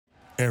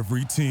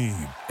Every team,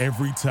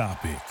 every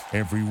topic,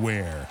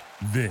 everywhere.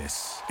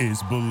 This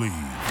is Believe.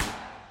 I'll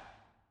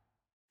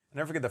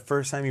never forget the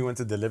first time you went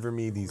to deliver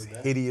me these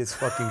hideous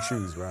fucking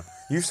shoes, bro.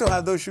 You still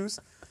have those shoes?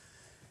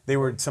 They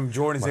were some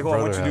Jordans. They go, I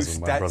want you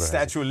to do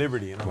Statue of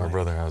Liberty. And my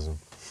brother has them.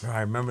 Bro,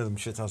 I remember them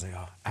shits. I was like,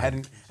 oh. I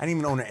didn't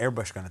even own an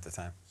airbrush gun at the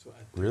time.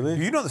 Really?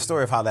 You know the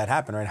story of how that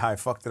happened, right? How I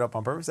fucked it up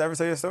on purpose. Did I ever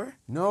tell you the story?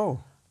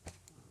 No.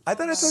 I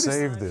thought I told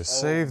you.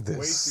 Save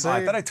this.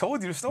 I thought I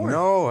told you the story.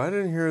 No, I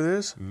didn't hear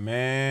this.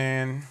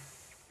 Man,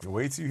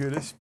 wait till you hear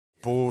this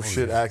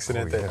bullshit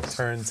accident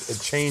that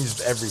changed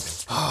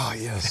everything. Oh,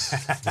 yes.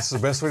 This is the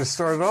best way to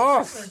start it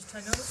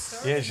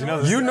off. Yeah, she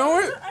knows. You know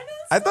it?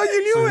 I thought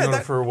you knew So it. you know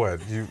it for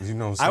what? You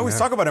know. I always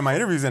talk about it in my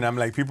interviews, and I'm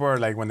like, people are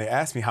like, when they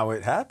ask me how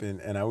it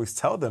happened, and I always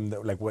tell them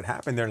that, like, what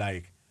happened, they're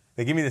like,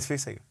 they give me this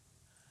face like,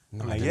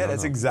 I'm like, yeah,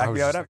 that's exactly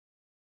how it happened.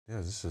 Yeah,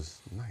 this is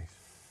nice.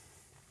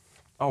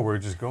 Oh, we're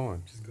just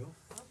going. Just go.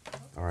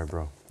 All right,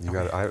 bro. You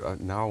got it.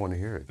 Now I want to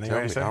hear it.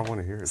 Tell me. I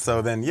want to hear it.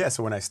 So then, yeah.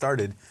 So when I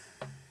started,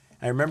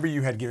 I remember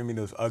you had given me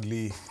those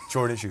ugly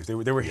Jordan shoes. They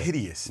were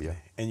hideous. Yeah.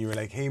 And you were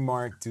like, "Hey,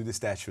 Mark, do the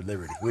Statue of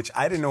Liberty," which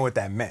I didn't know what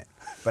that meant.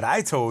 But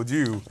I told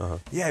you,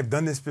 yeah, I've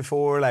done this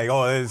before. Like,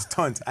 oh, there's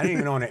tons. I didn't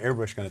even own an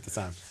airbrush gun at the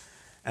time.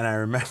 And I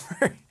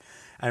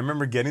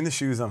remember getting the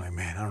shoes. I'm like,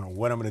 man, I don't know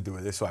what I'm gonna do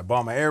with this. So I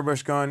bought my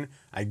airbrush gun.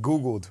 I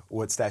Googled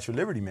what Statue of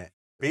Liberty meant.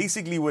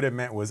 Basically, what it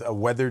meant was a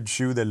weathered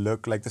shoe that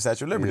looked like the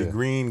Statue of Liberty,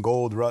 green,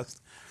 gold,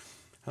 rust.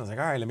 I was like,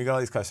 all right, let me get all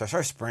these colors. So I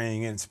started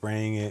spraying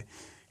it,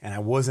 and I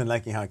wasn't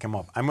liking how it came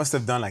up. I must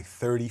have done like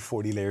 30,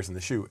 40 layers in the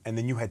shoe. And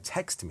then you had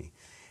texted me,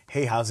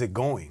 hey, how's it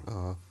going?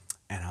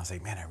 And I was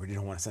like, man, I really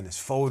don't want to send this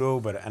photo.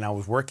 And I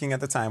was working at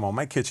the time on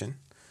my kitchen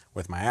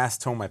with my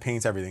acetone, my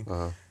paints, everything.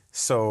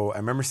 So I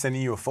remember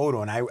sending you a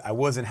photo, and I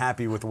wasn't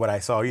happy with what I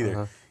saw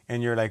either.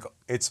 And you're like,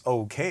 it's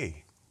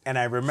okay. And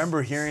I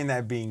remember hearing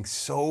that, being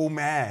so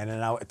mad,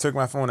 and I took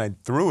my phone, I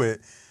threw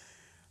it.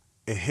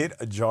 It hit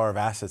a jar of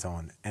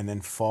acetone and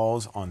then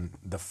falls on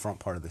the front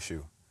part of the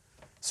shoe.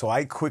 So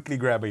I quickly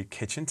grab a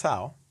kitchen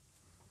towel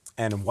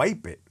and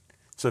wipe it.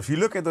 So if you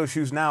look at those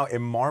shoes now, it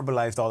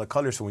marbleized all the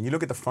colors. So when you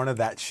look at the front of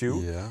that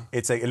shoe,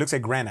 it's like, it looks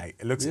like granite.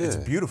 It's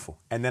beautiful.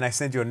 And then I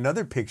sent you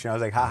another picture. I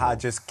was like, haha,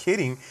 just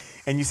kidding.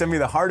 And you sent me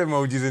the heart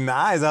emojis in the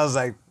eyes. I was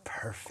like,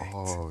 perfect.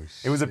 Oh,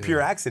 it was a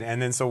pure accident.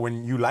 And then so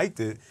when you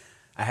liked it,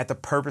 I had to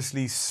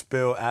purposely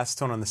spill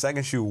acetone on the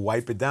second shoe,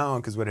 wipe it down,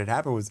 because what had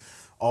happened was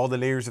all the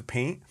layers of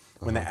paint,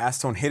 when the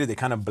acetone hit it, they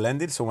kind of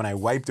blended. So when I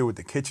wiped it with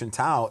the kitchen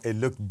towel, it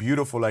looked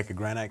beautiful like a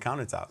granite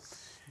countertop.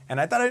 And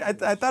I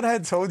thought I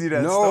had told you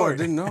that story. No, I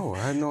didn't know. I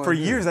had no idea. For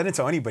years, I didn't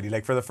tell anybody.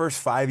 Like for the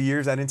first 5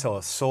 years, I didn't tell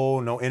a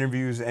soul, no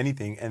interviews,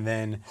 anything. And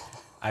then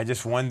I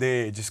just, one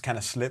day, it just kind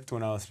of slipped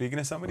when I was speaking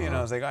to somebody. And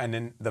I was like, oh, and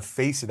then the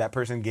face that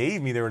person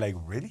gave me, they were like,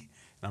 really?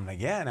 And I'm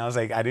like, yeah. And I was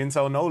like, I didn't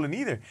tell Nolan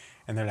either.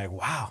 And they're like,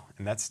 wow.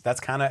 And that's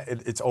kind of,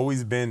 it's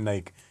always been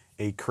like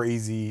a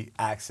crazy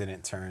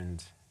accident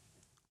turned.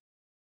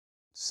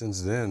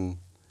 Since then,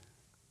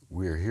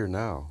 we're here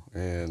now.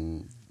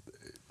 And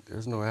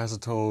there's no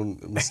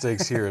acetone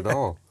mistakes here at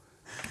all.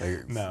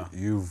 Like, no.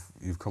 You've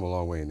come a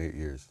long way in 8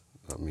 years.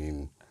 I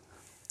mean,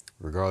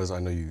 regardless, I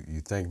know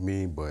you thank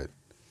me, but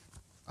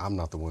I'm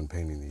not the one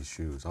painting these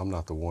shoes. I'm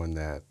not the one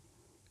that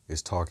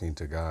is talking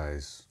to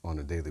guys on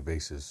a daily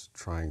basis,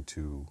 trying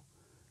to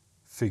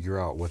figure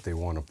out what they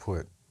want to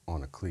put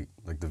on a cleat.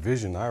 Like the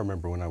vision, I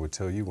remember when I would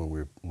tell you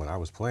when I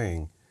was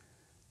playing,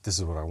 this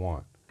is what I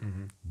want.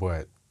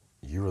 But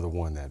you were the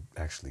one that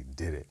actually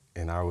did it.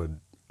 And I would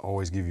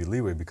always give you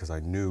leeway because I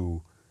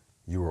knew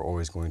you were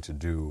always going to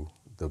do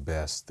the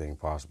best thing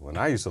possible. And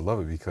I used to love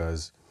it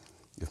because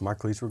if my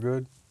cleats were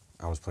good,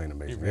 I was playing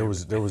amazing. There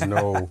was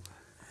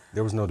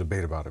no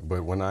debate about it.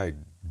 But when I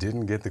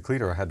didn't get the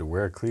cleat or I had to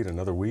wear a cleat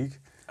another week,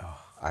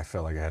 I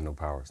felt like I had no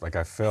powers. Like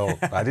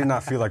I did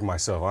not feel like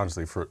myself,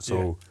 honestly.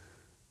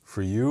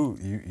 For you,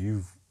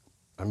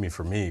 I mean,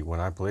 for me,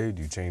 when I played,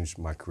 you changed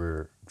my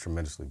career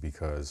tremendously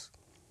because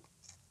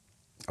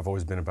I've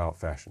always been about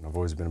fashion. I've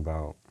always been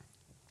about,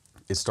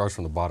 it starts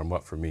from the bottom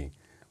up for me.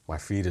 My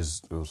feet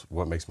is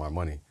what makes my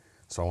money.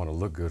 So I want to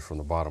look good from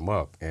the bottom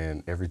up.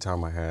 And every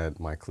time I had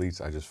my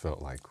cleats, I just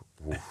felt like,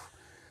 woof,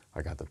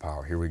 I got the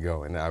power. Here we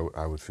go. And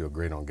I would feel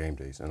great on game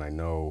days. And I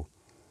know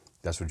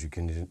that's what you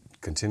can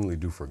continually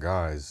do for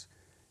guys.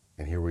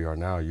 And here we are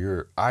now.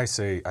 I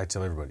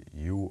tell everybody,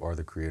 you are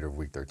the creator of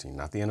Week 13,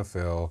 not the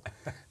NFL,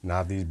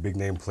 not these big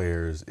name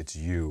players. It's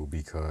you,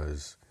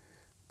 because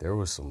there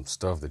was some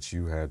stuff that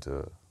you had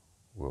to,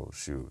 well,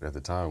 shoot. At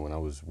the time when I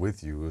was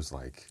with you, it was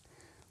like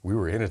we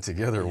were in it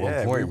together at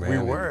one point, man. We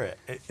were.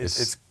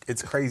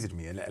 It's crazy to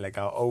me. And like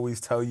I always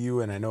tell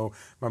you, and I know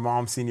my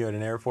mom seen you at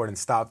an airport and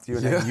stopped you,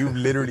 and you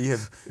literally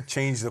have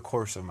changed the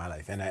course of my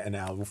life. And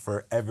I will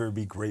forever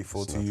be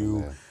grateful to you.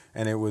 Man.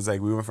 And it was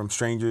like we went from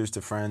strangers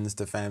to friends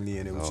to family,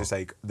 and it was just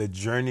like the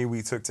journey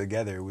we took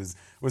together was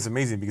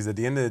amazing, because at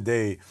the end of the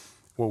day,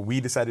 what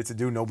we decided to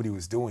do, nobody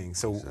was doing.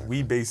 So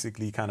we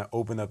basically kind of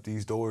opened up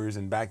these doors.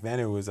 And back then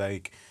it was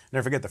like,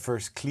 never forget, the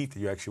first cleat that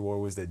you actually wore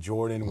was that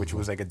Jordan, which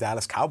was like a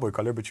Dallas Cowboy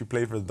color, but you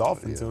played for the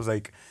Dolphins. It was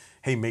like,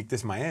 hey, make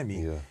this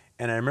Miami.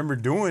 And I remember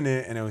doing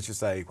it, and it was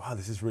just like, wow,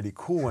 this is really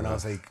cool. And I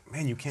was like,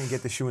 man, you can't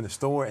get the shoe in the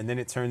store. And then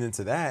it turned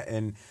into that.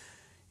 And,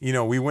 you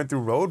know, we went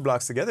through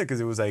roadblocks together because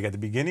it was like at the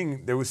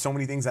beginning, there was so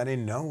many things I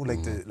didn't know,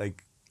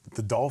 like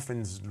the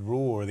Dolphins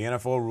rule or the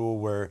NFL rule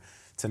where,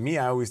 to me,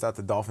 I always thought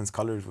the Dolphins'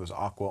 colors was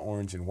aqua,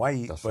 orange, and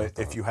white. That's but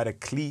if you had a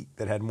cleat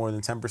that had more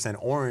than 10%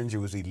 orange, it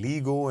was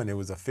illegal, and it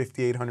was a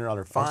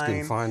 $5,800 fine. I was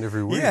getting fined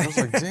every week. Yeah. I was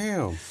like,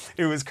 damn.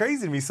 It was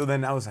crazy to me. So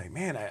then I was like,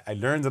 man, I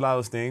learned a lot of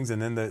those things.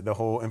 And then the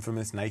whole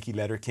infamous Nike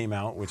letter came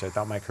out, which I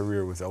thought my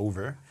career was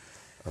over.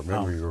 I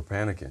remember you were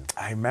panicking.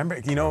 I remember,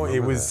 you know,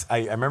 it was,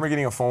 I remember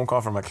getting a phone call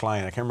from a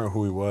client. I can't remember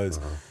who he was.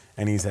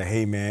 And he said,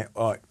 hey, man,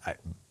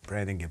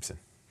 Brandon Gibson.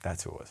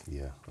 That's who it was.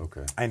 Yeah,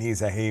 okay. And he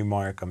said, hey,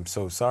 Mark, I'm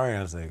so sorry. And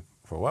I was like,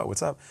 for what?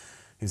 What's up?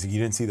 He's like, you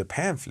didn't see the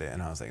pamphlet?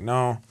 And I was like,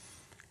 no.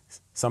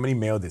 Somebody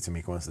mailed it to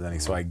me coincidentally.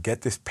 So I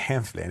get this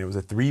pamphlet, and it was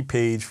a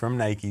 3-page from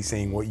Nike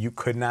saying what you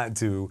could not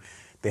do.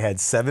 They had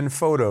 7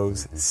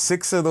 photos.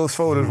 6 of those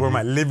photos were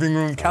my living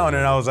room counter.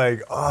 And I was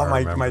like, oh,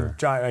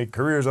 my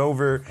career's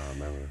over. I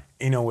remember.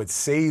 You know, what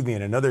saved me,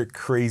 and another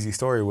crazy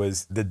story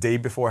was the day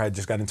before I had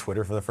just gotten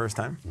Twitter for the first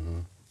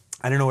time.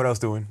 I didn't know what I was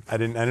doing. I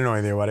didn't know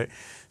anything about it.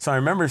 So I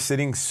remember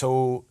sitting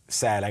so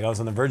sad. Like I was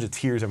on the verge of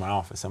tears in my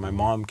office. And my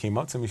mom came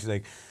up to me. She's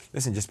like,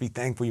 listen, just be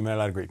thankful. You met a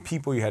lot of great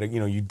people. You had,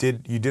 you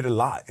did a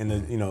lot in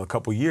the, a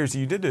couple years.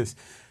 You did this.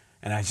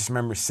 And I just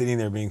remember sitting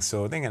there being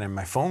so thinking, and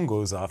my phone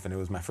goes off, and it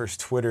was my first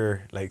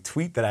Twitter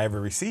tweet that I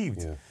ever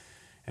received. Yeah.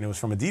 And it was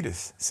from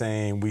Adidas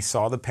saying, we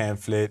saw the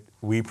pamphlet,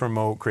 we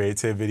promote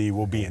creativity,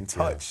 we'll be in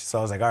touch. Yeah. So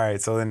I was like, all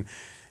right. So then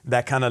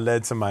that kind of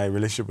led to my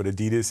relationship with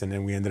Adidas, and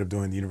then we ended up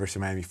doing the University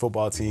of Miami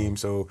football team.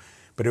 So,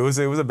 but it was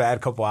a bad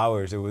couple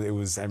hours. It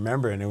was I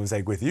remember, and it was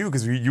like with you,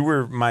 because you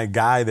were my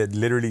guy that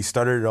literally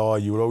started it all.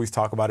 You would always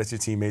talk about it to your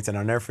teammates, and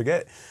I'll never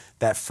forget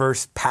that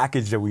first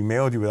package that we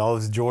mailed you with all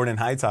those Jordan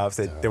high tops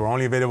that they were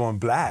only available in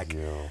black.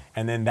 Yeah.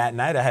 And then that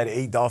night I had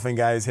 8 Dolphin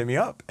guys hit me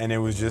up, and it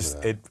was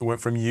just, it went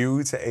from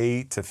you to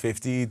 8 to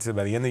 50 to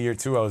by the end of the year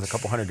 2, I was a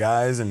couple hundred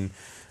guys. And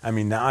I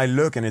mean, now I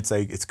look and it's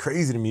like, it's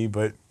crazy to me,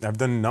 but I've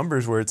done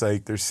numbers where it's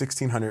like there's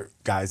 1,600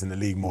 guys in the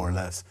league, more or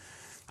less.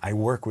 I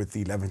work with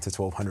 11 to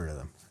 1,200 of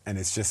them. And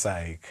it's just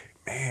like,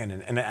 man,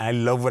 and I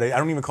love what I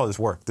don't even call this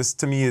work. This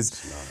to me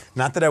is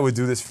not that I would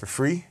do this for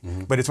free,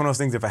 but it's one of those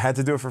things, if I had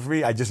to do it for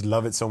free, I just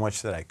love it so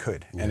much that I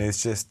could. Yeah. And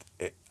it's just,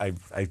 I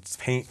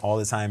paint all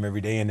the time, every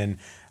day, and then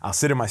I'll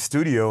sit in my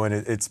studio, and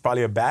it's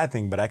probably a bad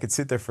thing, but I could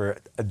sit there for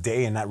a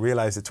day and not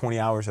realize that 20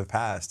 hours have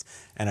passed,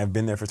 and I've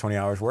been there for 20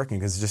 hours working,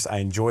 because just, I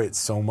enjoy it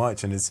so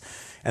much.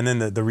 And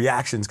then the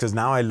reactions, because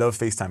now I love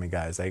FaceTiming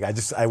guys. Like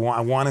I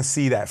want to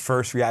see that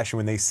first reaction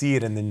when they see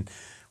it, and then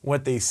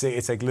what they say,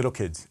 it's like little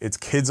kids. It's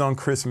kids on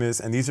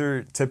Christmas, and these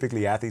are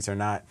typically, athletes are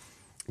not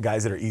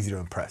guys that are easy to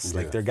impress.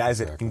 Like they're guys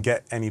that can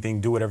get anything,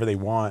 do whatever they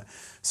want.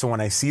 So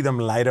when I see them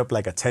light up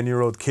like a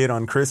 10-year-old kid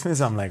on Christmas,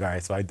 I'm like, all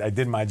right, so I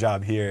did my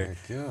job here.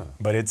 Yeah.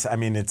 But it's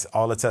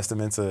all a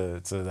testament to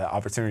the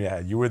opportunity I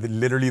had. You were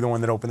literally the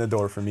one that opened the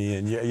door for me,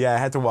 and I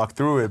had to walk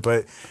through it,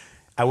 but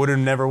I would have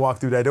never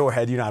walked through that door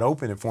had you not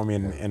opened it for me,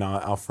 and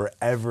I'll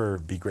forever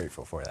be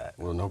grateful for that.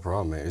 Well, no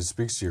problem, man. It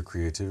speaks to your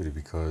creativity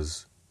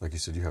because, like you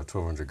said, you have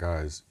 1,200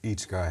 guys.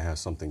 Each guy has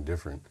something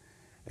different.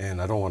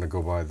 And I don't want to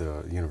go by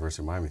the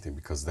University of Miami thing,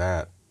 because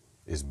that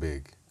is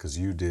big. Because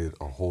you did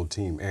a whole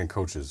team and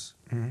coaches,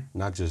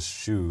 not just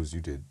shoes.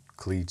 You did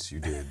cleats. You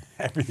did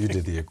you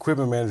did the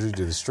equipment manager. You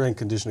did the strength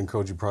conditioning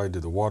coach. You probably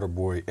did the water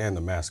boy and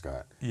the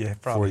mascot. Yeah,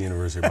 probably. For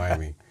University of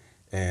Miami.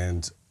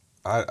 And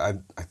I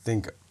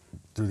think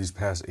through these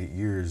past 8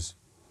 years,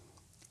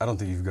 I don't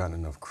think you've gotten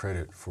enough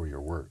credit for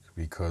your work,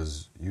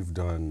 because you've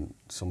done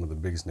some of the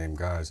biggest name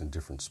guys in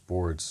different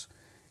sports,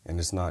 and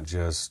it's not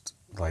just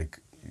like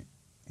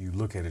you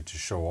look at it to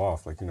show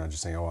off. Like, you're not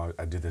just saying, oh,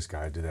 I did this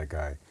guy, I did that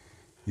guy.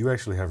 You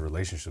actually have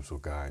relationships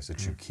with guys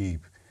that you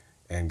keep,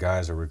 and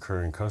guys are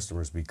recurring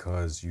customers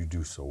because you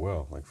do so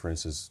well. Like, for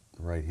instance,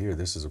 right here,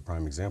 this is a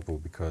prime example,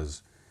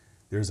 because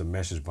there's a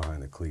message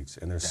behind the cleats,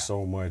 and there's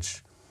so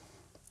much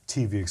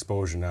TV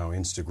exposure now,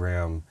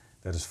 Instagram,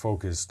 that is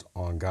focused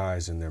on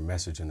guys and their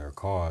message and their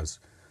cause.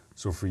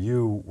 So for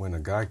you, when a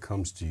guy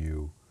comes to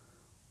you,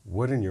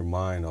 what in your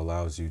mind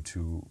allows you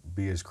to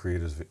be as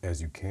creative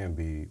as you can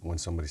be when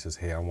somebody says,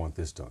 hey, I want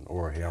this done,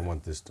 or hey, I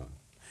want this done?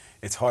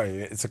 It's hard.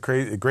 It's a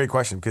great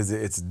question, because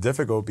it's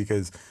difficult,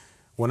 because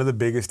one of the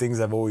biggest things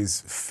I've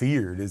always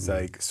feared is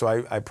like, so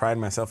I pride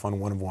myself on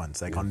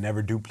one-of-ones. Like, I'll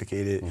never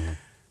duplicate it.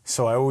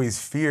 So I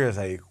always fear,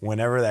 like,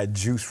 whenever that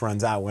juice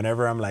runs out,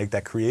 whenever I'm like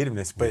that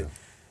creativeness, but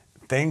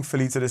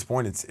thankfully to this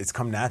point, it's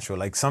come natural.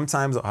 Like,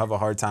 sometimes I'll have a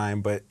hard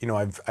time, but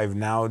I've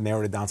now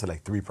narrowed it down to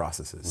like 3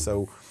 processes.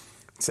 So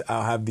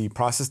I'll have the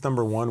process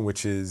number 1,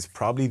 which is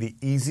probably the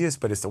easiest,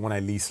 but it's the one I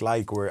least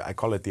like, where I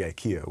call it the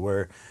IKEA,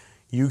 where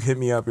you hit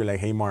me up, you're like,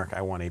 hey, Mark,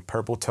 I want a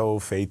purple toe,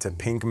 fade to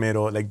pink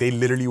middle. Like, they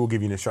literally will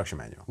give you an instruction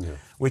manual,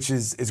 which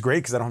is great,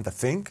 because I don't have to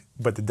think,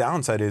 but the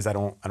downside is I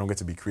don't get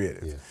to be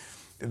creative.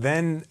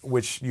 Then,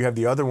 which you have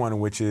the other one,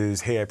 which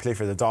is, hey, I play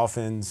for the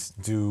Dolphins,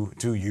 do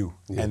you.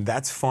 And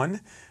that's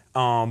fun.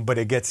 But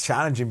it gets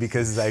challenging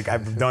because like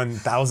I've done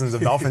thousands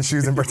of Dolphin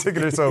shoes in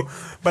particular. So,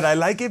 but I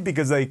like it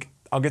because like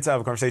I'll get to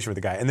have a conversation with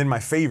the guy. And then my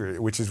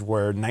favorite, which is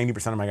where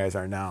 90% of my guys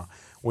are now,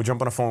 we'll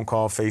jump on a phone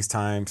call,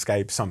 FaceTime,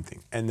 Skype,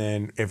 something. And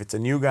then if it's a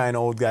new guy, an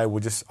old guy,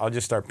 I'll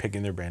just start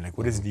picking their brain. Like,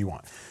 what is it you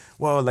want?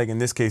 Well, like in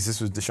this case,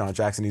 this was Deshaun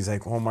Jackson. He's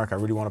like, Mark, I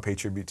really want to pay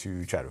tribute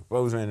to Chadwick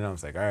Boseman. And I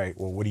was like, all right,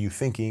 well, what are you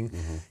thinking?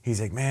 He's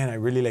like, man, I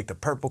really like the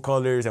purple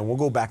colors. And we'll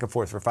go back and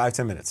forth for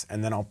 5-10 minutes.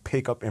 And then I'll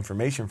pick up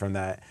information from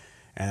that.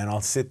 And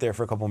I'll sit there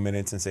for a couple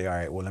minutes and say, all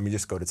right, well, let me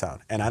just go to town.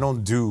 And I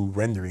don't do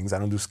renderings. I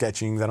don't do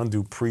sketchings. I don't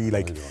do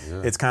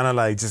it's kind of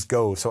like just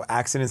go. So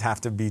accidents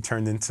have to be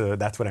turned into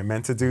that's what I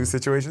meant to do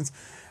situations.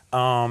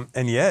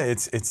 And yeah,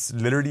 it's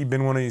literally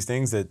been one of these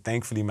things that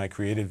thankfully my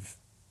creative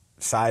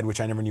side,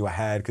 which I never knew I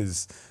had,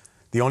 because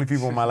the only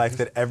people in my life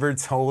that ever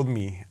told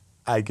me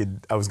I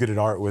was good at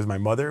art was my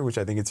mother, which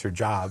I think it's her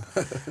job,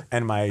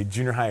 and my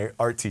junior high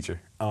art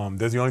teacher.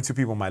 Those are the only two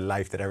people in my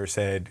life that ever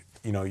said,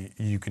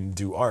 you can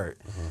do art.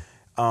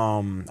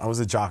 I was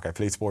a jock. I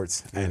played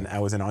sports, and I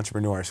was an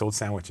entrepreneur. I sold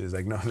sandwiches.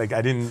 I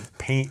didn't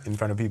paint in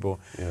front of people.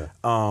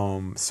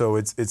 So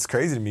it's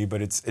crazy to me,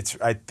 but it's.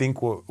 I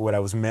think what I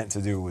was meant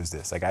to do was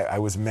this. Like I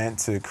was meant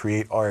to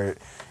create art,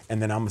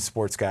 and then I'm a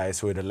sports guy,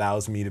 so it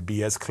allows me to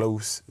be as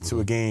close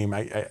to a game.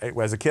 I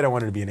as a kid, I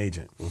wanted to be an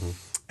agent.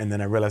 And then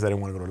I realized I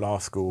didn't want to go to law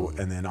school.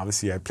 And then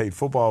obviously I played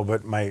football,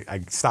 but I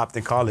stopped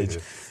in college.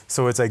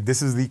 So it's like,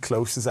 this is the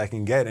closest I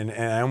can get. And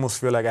I almost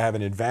feel like I have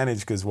an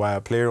advantage because while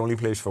a player only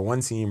plays for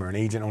one team or an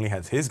agent only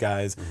has his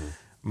guys,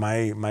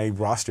 my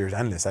roster is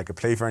endless. I could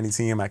play for any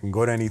team. I can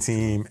go to any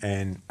team.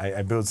 And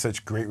I build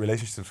such great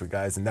relationships with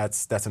guys. And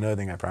that's another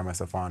thing I pride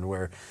myself on,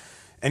 where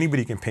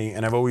anybody can paint.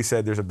 And I've always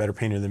said there's a better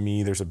painter than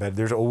me.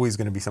 There's always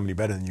going to be somebody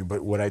better than you.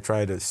 But what I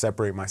try to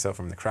separate myself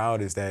from the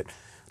crowd is that,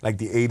 like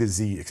the A to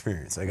Z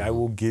experience. Like I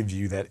will give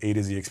you that A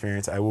to Z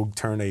experience. I will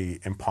turn a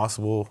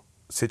impossible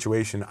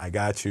situation. I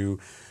got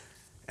you.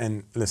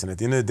 And listen, at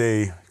the end of the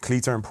day,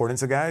 cleats are important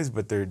to guys,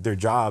 but their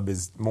job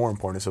is more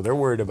important. So they're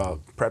worried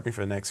about prepping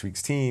for the next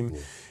week's team.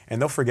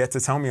 And they'll forget to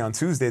tell me on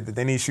Tuesday that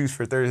they need shoes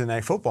for Thursday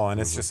night football. And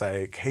it's just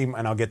like, hey,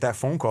 and I'll get that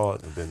phone call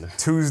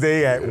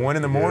Tuesday at 1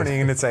 in the morning.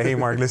 And it's like, hey,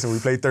 Mark, listen, we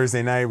played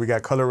Thursday night. We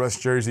got color rush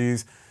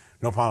jerseys.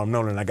 No problem,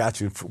 Nolan, I got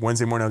you.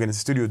 Wednesday morning, I'll get in the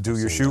studio, do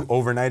your shoot,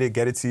 overnight it,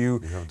 get it to you.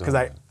 Because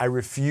I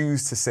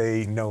refuse to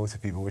say no to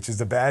people, which is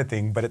the bad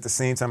thing. But at the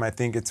same time, I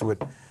think it's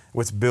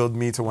what's built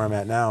me to where I'm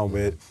at now.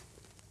 But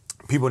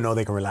people know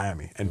they can rely on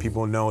me. And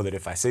people know that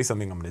if I say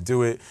something, I'm going to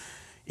do it.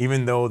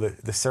 Even though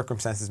the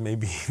circumstances may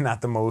be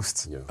not the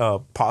most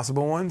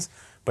possible ones.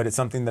 But it's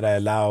something that I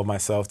allow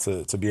myself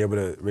to be able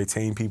to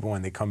retain people,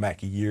 and they come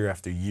back year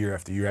after year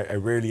after year. I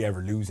rarely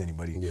ever lose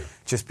anybody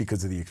just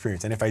because of the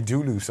experience. And if I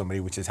do lose somebody,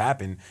 which has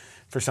happened,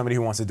 for somebody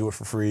who wants to do it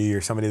for free or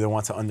somebody that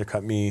wants to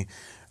undercut me,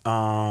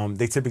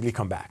 they typically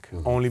come back.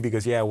 Only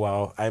because,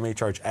 I may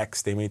charge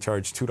X, they may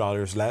charge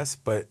 $2 less,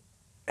 but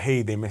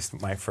hey, they missed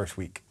my first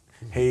week.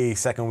 Hey,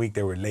 second week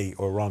they were late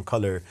or wrong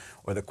color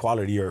or the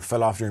quality or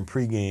fell off during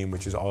pregame,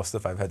 which is all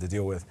stuff I've had to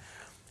deal with.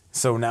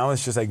 So now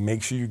it's just like,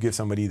 make sure you give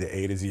somebody the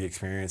A to Z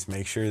experience.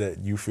 Make sure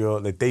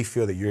that they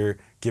feel that you're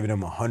giving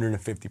them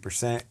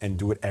 150% and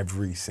do it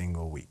every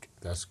single week.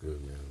 That's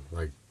good,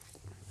 man.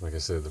 Like I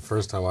said, the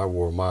first time I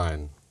wore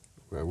mine,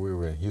 we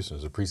were in Houston, it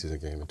was a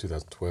preseason game in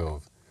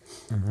 2012.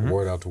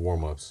 Wore it out to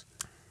warm-ups.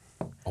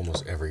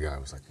 Almost every guy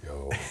was like,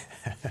 yo,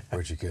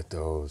 where'd you get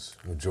those?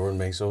 Jordan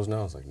makes those now?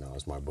 I was like, no,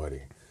 it's my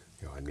buddy.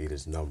 I need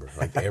his number.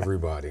 Like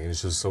everybody. And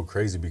it's just so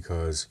crazy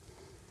because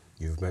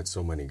you've met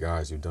so many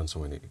guys, you've done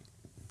so many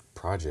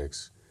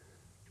projects.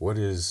 What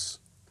is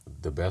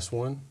the best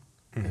one,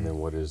 and then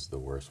what is the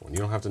worst one? You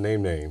don't have to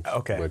name names,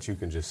 but you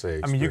can just say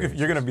experience.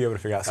 You're going to be able to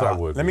figure out. So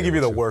let me give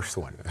you the worst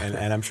one,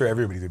 and I'm sure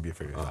everybody's going to be able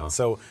to figure it out.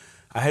 So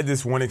I had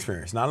this one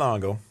experience not long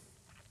ago.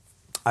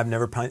 I've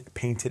never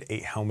painted a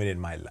helmet in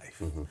my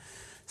life.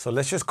 So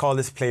let's just call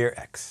this Player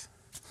X.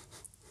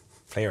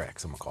 Player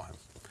X, I'm going to call him.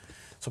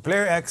 So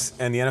Player X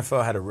and the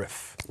NFL had a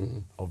riff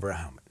over a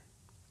helmet.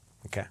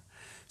 Okay?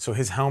 So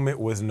his helmet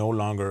was no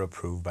longer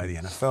approved by the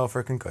NFL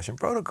for concussion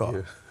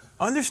protocol.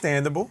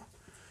 Understandable.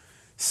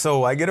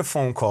 So I get a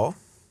phone call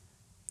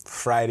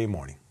Friday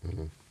morning.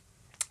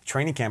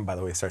 Training camp, by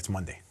the way, starts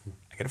Monday.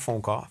 I get a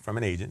phone call from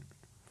an agent.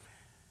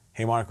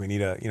 Hey, Mark, we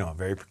need a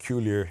very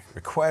peculiar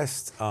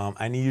request.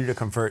 I need you to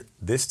convert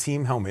this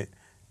team helmet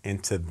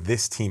into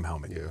this team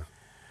helmet.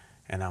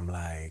 And I'm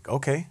like,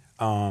 okay,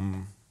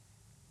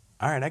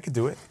 all right, I could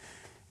do it.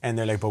 And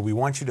they're like, but we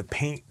want you to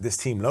paint this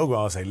team logo.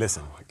 I was like,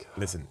 listen,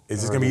 is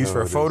this going to be used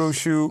for a photo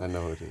shoot? I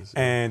know it is.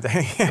 And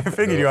I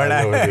figured you are.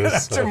 I know it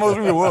is. Sure, most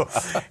people will.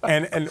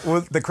 And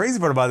well, the crazy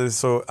part about this,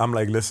 so I'm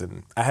like,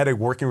 listen, I had a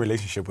working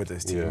relationship with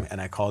this team, and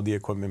I called the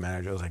equipment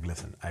manager. I was like,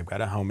 listen, I've got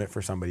a helmet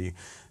for somebody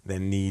that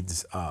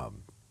needs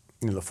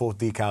the full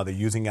decal. They're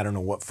using, I don't know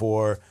what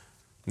for.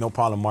 No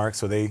problem, Mark.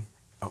 So they...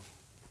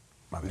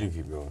 You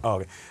keep going. Oh,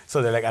 okay.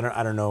 So they're like,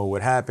 I don't know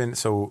what happened.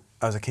 So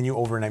I was like, can you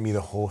overnight me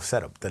the whole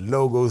setup? The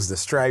logos, the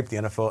stripe, the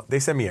NFL. They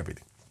sent me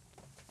everything.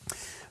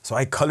 So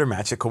I color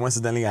matched it.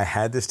 Coincidentally, I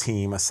had this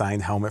team, a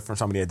signed helmet from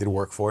somebody I did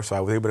work for, so I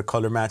was able to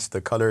color match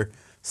the color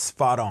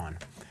spot on.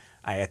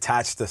 I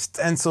attached the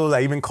stencils.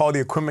 I even called the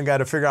equipment guy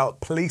to figure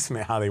out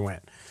placement, how they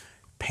went.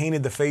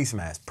 Painted the face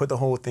mask, put the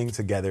whole thing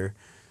together.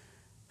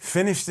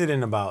 Finished it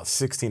in about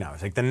 16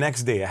 hours. Like the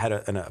next day, I had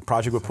a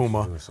project with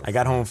Puma. I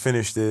got home,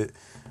 finished it.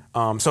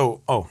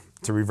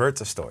 To revert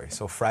the story.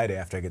 So Friday,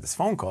 after I get this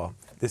phone call,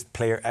 this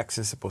player X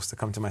is supposed to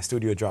come to my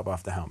studio, drop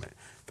off the helmet.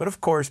 But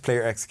of course,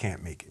 player X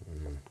can't make it.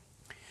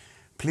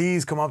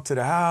 Please come up to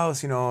the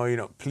house,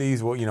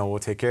 please, we'll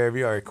take care of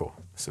you. All right, cool.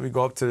 So we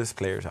go up to this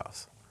player's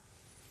house.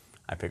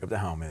 I pick up the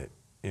helmet,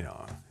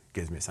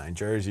 gives me a signed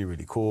jersey,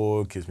 really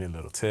cool, gives me a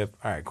little tip.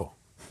 All right, cool.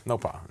 No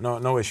problem.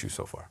 No issues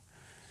so far.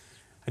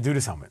 I do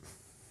this helmet.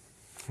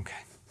 Okay.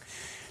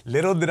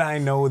 Little did I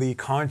know the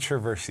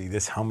controversy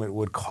this helmet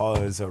would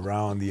cause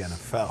around the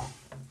NFL.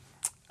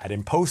 I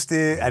didn't post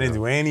it. I didn't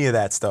do any of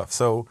that stuff.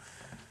 So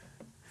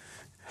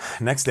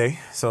next day,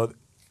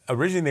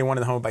 originally they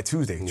wanted the helmet by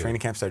Tuesday.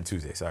 Training camp started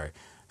Tuesday, sorry.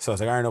 So I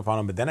was like, all right, no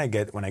problem. But then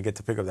when I get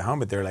to pick up the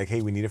helmet, they're like,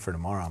 hey, we need it for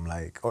tomorrow. I'm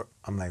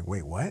like,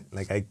 wait, what?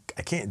 Like, I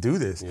can't do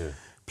this. Yeah.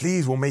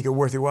 Please, we'll make it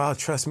worth your while.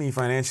 Trust me,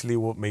 financially,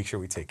 we'll make sure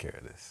we take care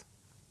of this.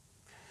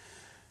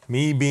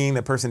 Me being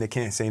the person that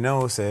can't say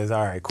no says,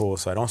 all right, cool.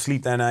 So I don't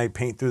sleep that night,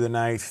 paint through the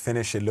night,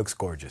 finish, it looks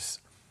gorgeous.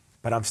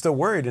 But I'm still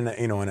worried in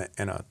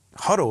a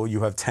huddle,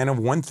 you have 10 of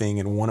one thing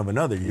and 1 of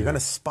another. You're going to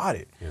spot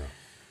it. Yeah.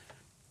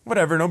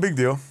 Whatever, no big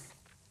deal.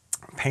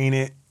 Paint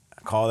it.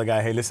 I call the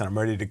guy, hey, listen, I'm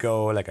ready to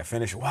go. Like I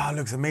finished, wow, it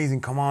looks amazing.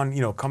 Come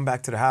on, come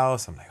back to the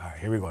house. I'm like, all right,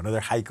 here we go.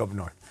 Another hike up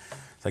north.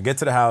 So I get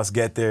to the house,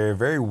 get there,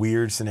 very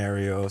weird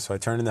scenario. So I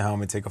turn in the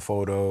helmet, take a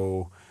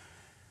photo,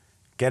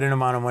 get an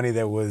amount of money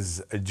that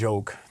was a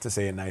joke, to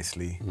say it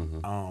nicely.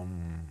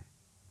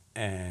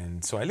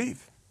 And so I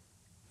leave.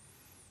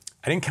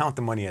 I didn't count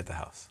the money at the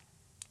house.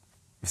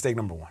 Mistake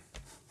number 1.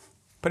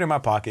 Put it in my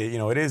pocket.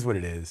 It is what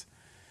it is.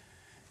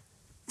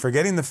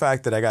 Forgetting the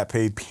fact that I got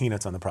paid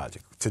peanuts on the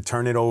project to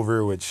turn it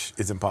over, which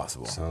is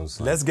impossible.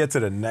 Let's get to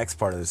the next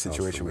part of the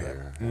situation we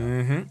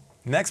have.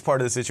 Next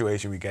part of the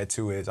situation we get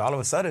to is all of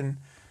a sudden,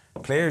 a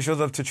player shows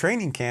up to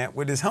training camp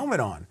with his helmet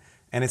on.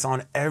 And it's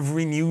on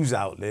every news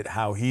outlet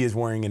how he is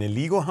wearing an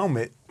illegal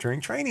helmet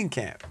during training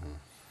camp.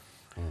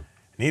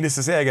 Needless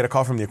to say, I get a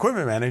call from the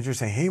equipment manager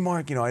saying, hey,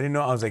 Mark, I didn't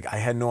know. I was like, I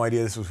had no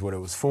idea this was what it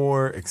was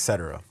for,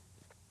 etc.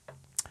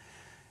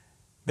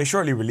 They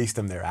shortly released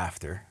him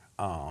thereafter.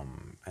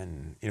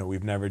 And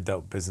we've never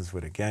dealt business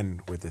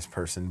with this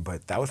person,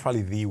 but that was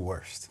probably the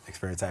worst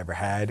experience I ever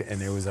had.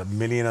 And there was a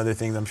million other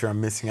things I'm sure I'm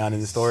missing out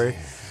in the story,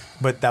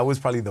 but that was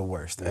probably the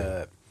worst.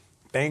 Yeah.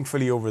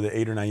 Thankfully, over the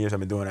 8 or 9 years I've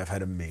been doing it, I've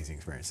had amazing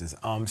experiences.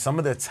 Some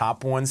of the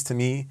top ones to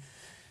me,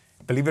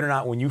 believe it or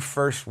not, when you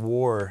first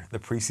wore the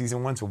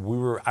preseason ones,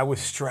 I was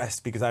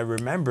stressed because I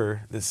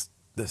remember this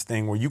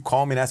thing where you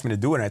called me and asked me to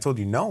do it, and I told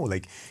you no.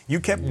 Like,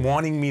 you kept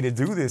wanting me to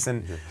do this,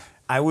 and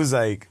I was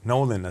like,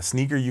 Nolan, a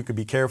sneaker, you could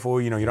be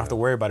careful. You don't have to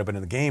worry about it. But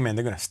in the game, man,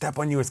 they're going to step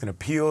on you. It's going to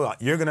peel.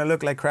 You're going to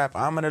look like crap.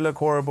 I'm going to look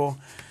horrible.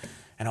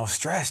 And I was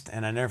stressed.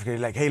 And I never forget,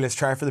 like, hey, let's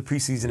try it for the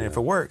preseason if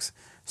it works.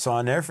 So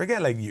I'll never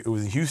forget, like, it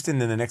was in Houston,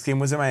 then the next game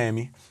was in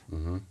Miami.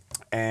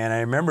 And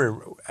I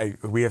remember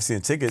we have seen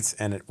tickets,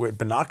 and with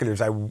binoculars,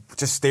 I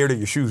just stared at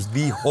your shoes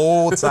the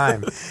whole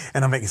time.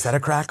 And I'm like, is that a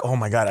crack? Oh,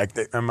 my God.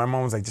 And my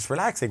mom was like, just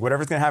relax. Like,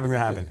 whatever's going to happen, going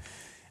to happen.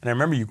 And I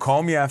remember you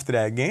called me after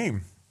that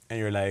game. And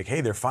you're like,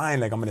 hey, they're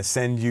fine. Like, I'm going to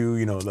send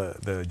you,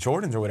 the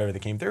Jordans or whatever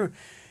that came through.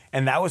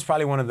 And that was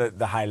probably one of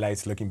the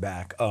highlights looking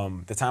back.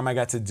 The time I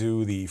got to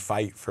do the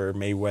fight for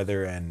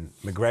Mayweather and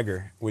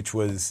McGregor, which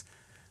was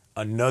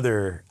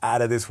another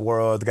out of this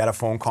world. Got a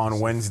phone call on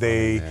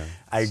Wednesday.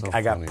 Funny,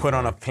 I got put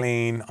on a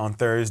plane on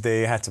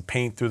Thursday. Had to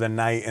paint through the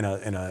night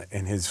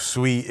in his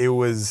suite. It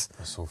was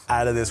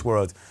out of this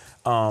world.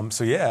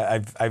 So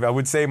yeah, I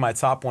would say my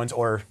top ones,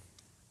 or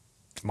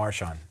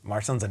Marshawn.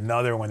 Marshawn's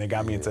another one that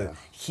got me into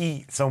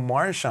heat. So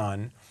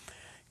Marshawn,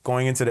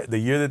 going into the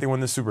year that they won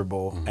the Super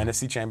Bowl,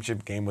 NFC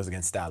Championship game was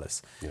against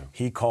Dallas. Yeah.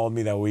 He called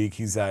me that week.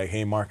 He's like,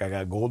 hey, Mark, I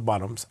got gold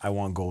bottoms. I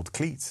want gold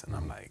cleats. And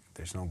I'm like,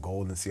 there's no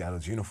gold in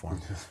Seattle's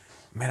uniform.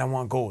 Man, I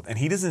want gold. And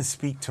he doesn't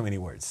speak too many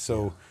words.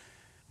 So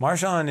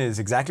Marshawn is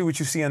exactly what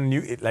you see on the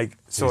new.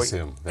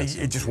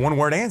 It's just one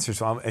word answer.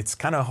 So it's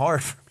kind of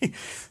hard for me.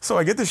 So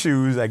I get the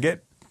shoes. I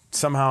get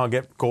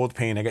gold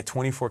paint. I get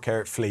 24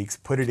 karat flakes,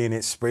 put it in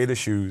it, spray the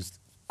shoes.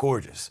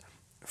 Gorgeous.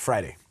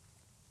 Friday.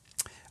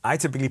 I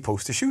typically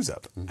post the shoes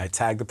up. I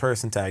tag the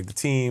person, tag the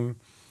team.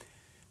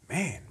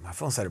 Man, my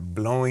phone started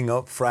blowing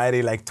up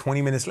Friday, like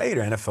 20 minutes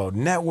later. NFL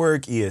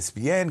Network,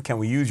 ESPN, can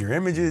we use your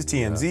images,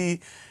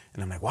 TMZ?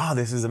 And I'm like, wow,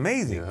 this is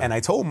amazing. Yeah. And I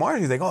told Mark,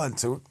 he's like, oh,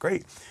 that's so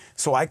great.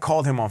 So I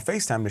called him on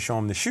FaceTime to show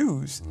him the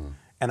shoes.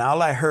 And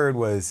all I heard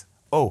was,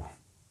 oh,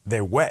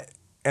 they're wet.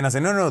 And I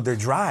said, no, they're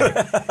dry.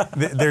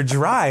 They're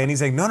dry. And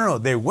he's like, no,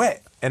 they're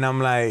wet. And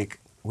I'm like,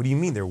 what do you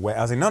mean they're wet?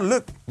 I was like, no,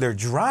 look, they're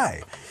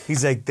dry.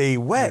 He's like, they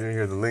wet. I didn't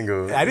hear the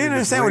lingo. I didn't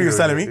understand what he was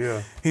telling me.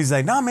 Yeah. He's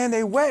like, no, man,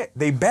 they wet.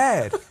 They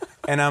bad.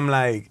 And I'm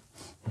like,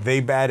 they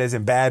bad as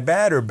in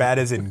bad, or bad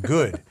as in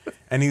good?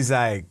 And he's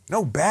like,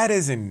 no, bad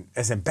isn't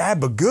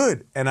bad, but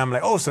good. And I'm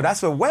like, oh, so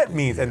that's what wet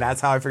means. And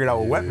that's how I figured out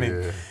what wet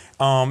means.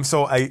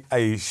 So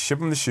I ship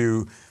him the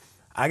shoe.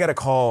 I got a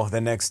call the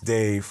next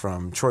day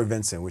from Troy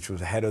Vincent, which was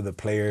the head of the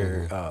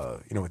player,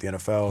 with the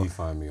NFL. He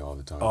find me all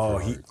the time. Oh,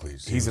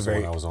 he's a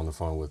very. I was on the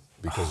phone with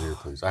because of your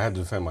pleas. I had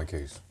to defend my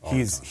case.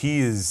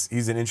 He's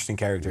an interesting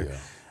character.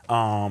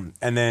 Yeah.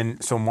 And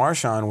then so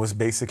Marshawn was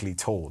basically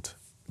told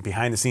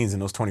behind the scenes in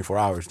those 24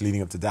 hours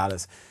leading up to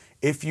Dallas,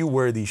 if you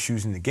wear these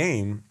shoes in the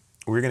game,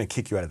 we're gonna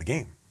kick you out of the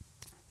game.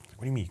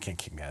 What do you mean you can't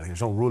kick me out?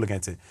 There's no rule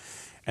against it.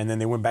 And then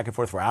they went back and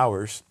forth for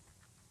hours.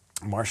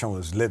 Marshawn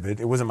was livid.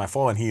 It wasn't my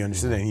fault, and he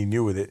understood it, and he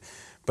knew with it.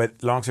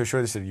 But long story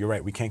short, they said, you're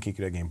right, we can't kick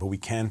you that game, but we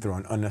can throw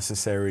an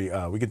unnecessary,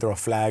 we could throw a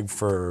flag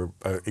for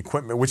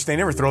equipment, which they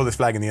never throw this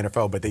flag in the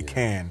NFL, but they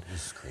can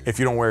if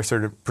you don't wear a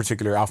certain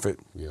particular outfit.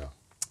 Yeah.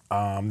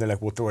 They're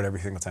like, we'll throw it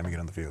every single time you get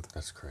on the field.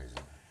 That's crazy.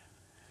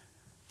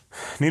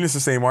 Needless to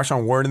say,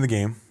 Marshawn wore it in the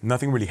game.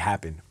 Nothing really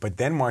happened. But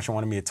then Marshawn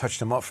wanted me to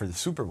touch him up for the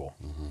Super Bowl.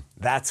 Mm-hmm.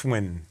 That's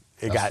when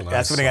it got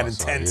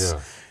intense. Yeah.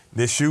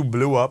 This shoe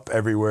blew up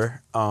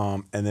everywhere.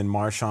 And then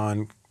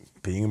Marshawn,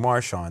 being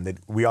Marshawn, that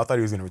we all thought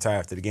he was going to retire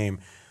after the game,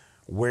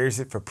 wears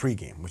it for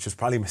pregame, which was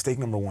probably mistake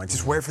number one.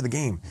 Just wear it for the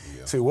game.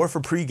 Yeah. So he wore it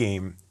for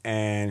pregame,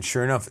 and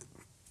sure enough,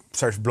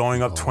 starts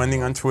blowing up,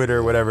 trending on Twitter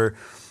or whatever.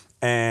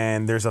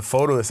 And there's a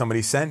photo that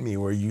somebody sent me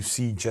where you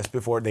see just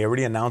before, they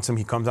already announced him,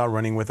 he comes out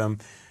running with them.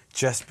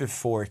 Just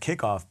before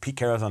kickoff, Pete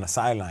Carroll's on the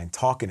sideline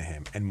talking to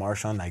him, and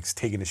Marshawn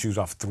taking the shoes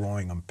off,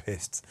 throwing them,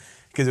 pissed.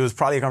 Because it was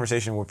probably a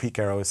conversation where Pete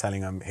Carroll was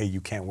telling him, hey,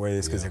 you can't wear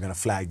this because they're going to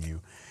flag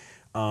you.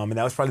 And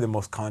that was probably the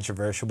most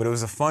controversial, but it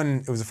was a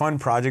fun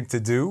project to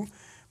do.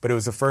 But it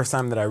was the first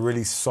time that I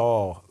really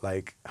saw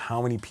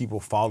how many people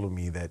followed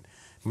me that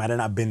might have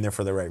not been there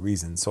for the right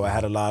reason. So I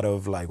had a lot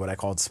of what I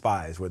called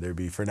spies, whether it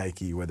be for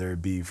Nike, whether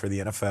it be for the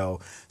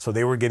NFL. So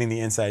they were getting the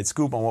inside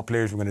scoop on what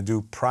players were going to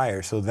do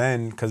prior. So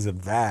then, because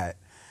of that,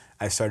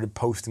 I started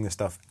posting the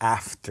stuff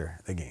after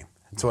the game.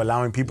 So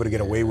allowing people to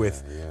get away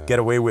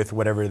with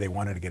whatever they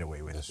wanted to get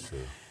away with. That's true.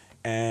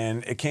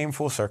 And it came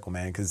full circle,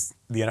 man, because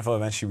the NFL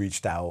eventually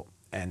reached out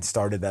and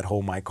started that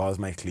whole My Cause,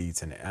 My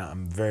Cleats. And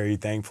I'm very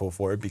thankful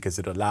for it because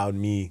it allowed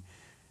me,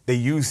 they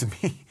used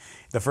me.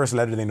 The first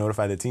letter they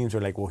notified the teams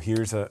were like, well,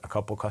 here's a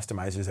couple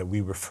customizers that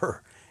we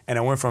refer. And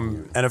I went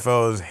from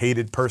NFL's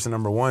hated person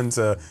number one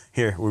to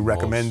here, we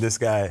recommend this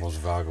guy. Most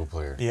valuable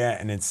player. Yeah,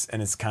 and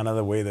it's kind of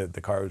the way that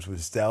the cards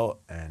was dealt,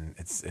 and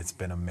it's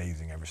been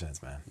amazing ever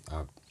since, man.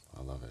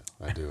 I love it.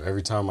 I do.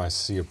 Every time I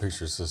see a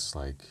picture, it's just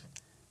like,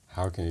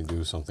 how can you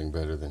do something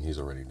better than he's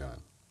already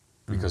done?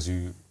 Because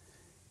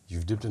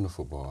you've dipped into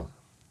football.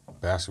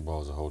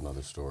 Basketball is a whole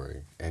nother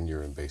story, and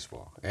you're in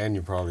baseball, and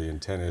you're probably in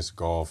tennis,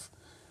 golf.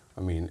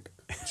 I mean,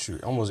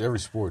 shoot, almost every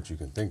sport you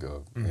can think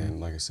of. And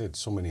like I said,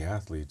 so many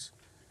athletes.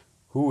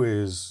 Who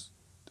is,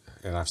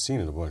 and I've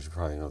seen it a bunch, you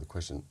probably know the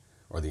question,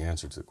 or the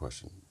answer to the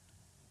question,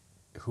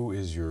 who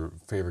is your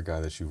favorite guy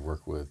that you've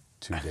worked with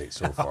to date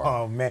so far?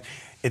 Oh, man.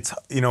 It's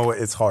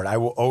hard. I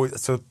will always,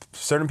 so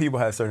certain people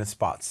have certain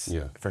spots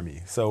for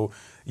me. So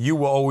you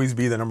will always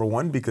be the number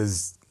one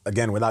because,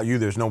 again, without you,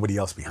 there's nobody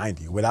else behind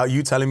you. Without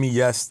you telling me,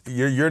 yes,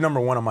 you're number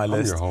one on my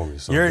list. I'm your homie.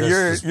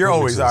 So you're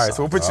always, all right,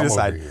 so we'll put you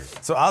aside.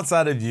 So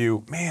outside of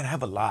you, man, I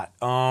have a lot.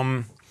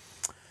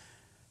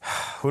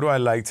 Who do I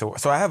like to?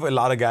 So I have a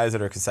lot of guys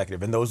that are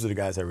consecutive, and those are the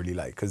guys I really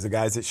like because the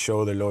guys that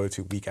show their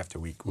loyalty week after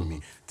week with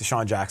me.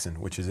 Deshaun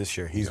Jackson, which is this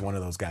year, he's one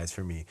of those guys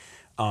for me.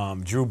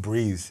 Drew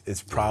Brees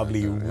is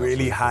probably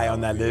really high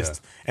on that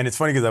list, and it's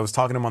funny because I was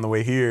talking to him on the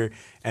way here,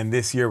 and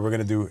this year we're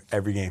gonna do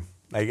every game,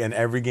 and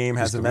every game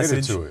has a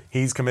message.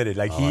 He's committed.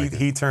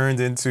 He turned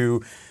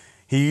into.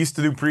 He used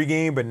to do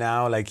pregame, but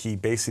now he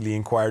basically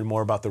inquired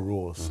more about the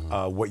rules,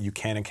 what you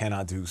can and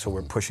cannot do. So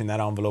we're pushing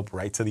that envelope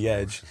right to the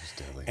edge.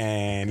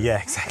 And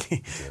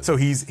exactly. So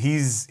he's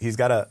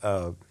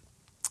got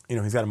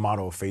he's got a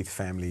motto of faith,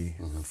 family,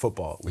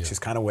 football, which is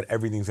kind of what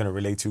everything's going to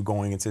relate to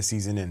going into the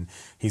season. And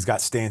he's got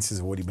stances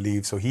of what he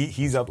believes. So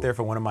he's up there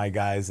for one of my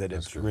guys that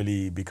has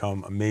really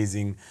become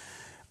amazing.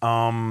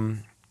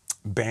 Bam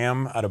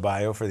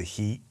Adebayo for the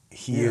Heat.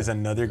 He is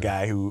another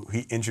guy who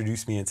he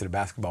introduced me into the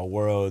basketball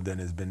world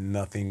and has been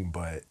nothing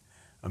but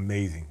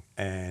amazing.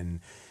 And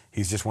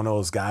he's just one of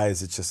those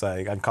guys. It's just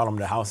I'd call him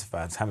the house if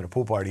I was having a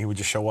pool party. He would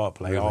just show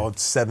up, all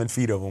 7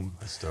 feet of him.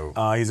 That's dope.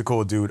 He's a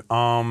cool dude.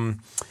 And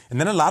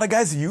then a lot of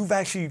guys you've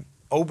actually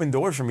opened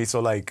doors for me.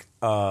 So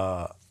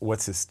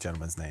what's this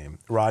gentleman's name?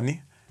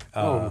 Rodney.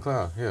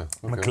 McLeod, yeah.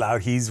 Okay.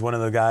 McLeod, he's one of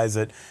the guys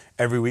that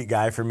every week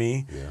guy for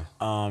me. Yeah.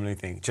 Let me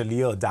think.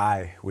 Jaleel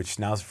Adai, which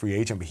now is a free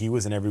agent, but he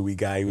was an every week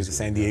guy. He was a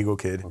San Diego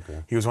kid.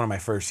 Okay. He was one of my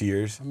first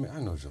years. I mean,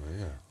 I know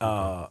Jaleel,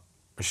 yeah.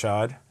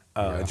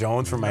 Rashad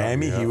Jones from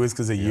Miami, he was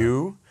because of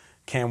you.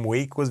 Cam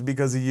Wake was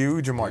because of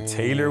you. Jamar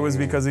Taylor was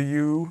because of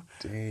you.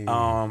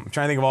 I'm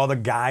trying to think of all the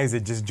guys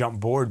that just jumped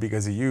board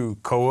because of you.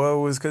 Koa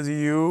was because of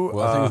you.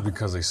 Well, I think it was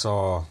because they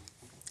saw,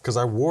 because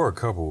I wore a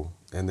couple,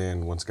 and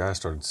then once guys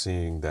started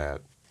seeing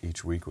that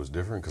each week was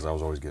different, because I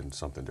was always getting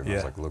something different. I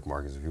was like, look,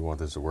 Marcus, if you want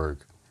this to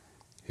work,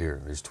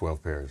 here, there's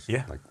 12 pairs.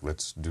 Yeah. Like,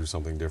 let's do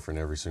something different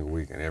every single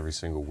week. And every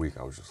single week,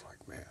 I was just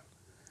like, man,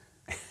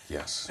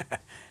 yes.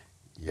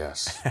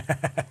 Yes.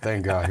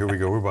 Thank God. Here we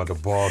go. We're about to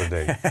ball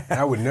today. And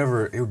I would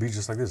never, it would be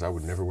just like this. I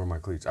would never wear my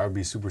cleats. I would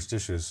be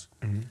superstitious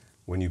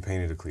when you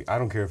painted a cleat. I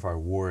don't care if I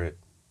wore it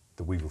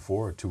the week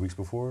before or 2 weeks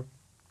before.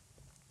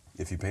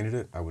 If you painted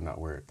it, I would not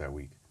wear it that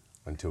week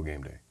until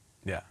game day.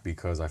 Yeah.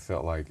 Because I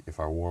felt like if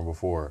I wore them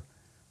before,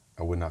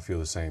 I would not feel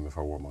the same if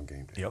I wore them on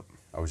game day. Yep.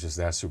 I was just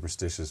that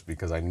superstitious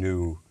because I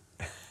knew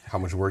how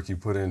much work you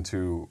put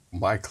into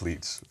my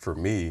cleats. For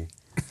me,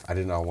 I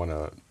did not want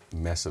to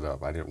mess it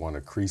up. I didn't want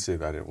to crease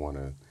it. I didn't want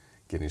to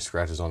get any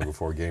scratches on it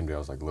before game day. I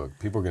was like, look,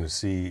 people are going to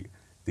see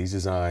these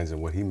designs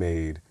and what he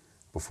made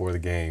before the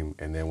game,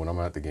 and then when I'm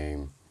at the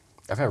game,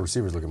 I've had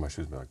receivers look at my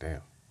shoes and be like,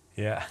 damn.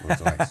 Yeah.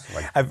 Looks nice.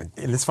 Like, and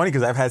it's funny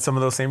because I've had some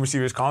of those same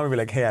receivers call me and be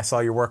like, hey, I saw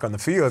your work on the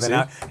field.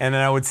 And then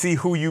I would see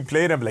who you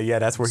played. I'm like, yeah,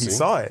 that's where he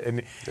saw it.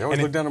 And they always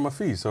look down at my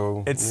feet.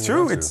 So it's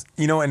true. It's,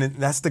 you know, and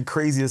that's the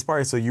craziest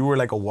part. So you were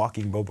like a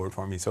walking billboard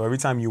for me. So every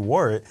time you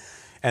wore it,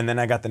 and then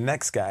I got the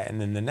next guy, and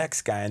then the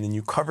next guy, and then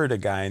you covered a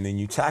guy, and then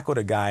you tackled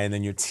a guy, and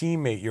then your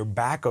teammate, your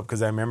backup,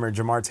 because I remember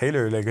Jamar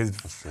Taylor, like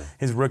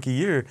his rookie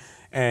year,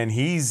 and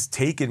he's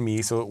taken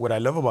me. So what I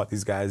love about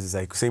these guys is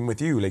like, same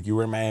with you, like you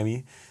were in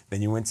Miami,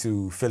 then you went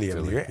to Philly,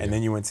 and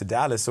then you went to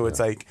Dallas. So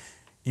it's like,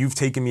 you've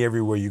taken me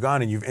everywhere you've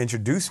gone, and you've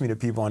introduced me to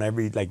people on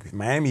every, like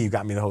Miami, you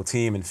got me the whole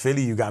team. In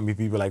Philly, you got me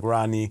people like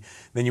Rodney.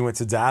 Then you went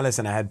to Dallas,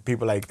 and I had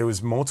people like, there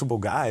was multiple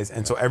guys.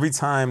 And so every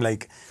time,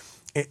 like,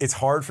 it's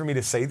hard for me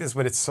to say this,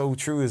 but it's so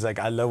true. Is like,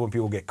 I love when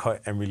people get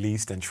cut and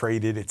released and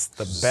traded. It's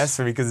the best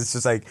for me because it's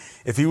just like,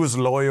 if he was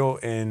loyal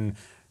in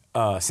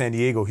San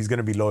Diego, he's going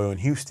to be loyal in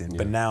Houston. Yeah.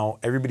 But now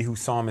everybody who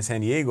saw him in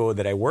San Diego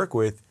that I work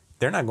with,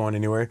 they're not going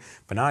anywhere.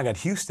 But now I got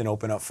Houston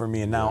open up for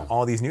me, and now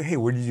all these new, hey,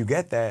 where did you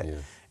get that? Yeah.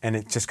 And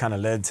it just kind of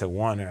led to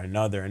one or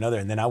another.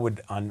 And then I would,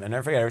 I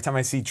never forget, every time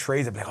I see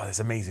trades, I'd be like, oh, that's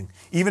amazing.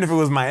 Even if it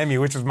was Miami,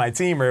 which was my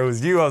team, or it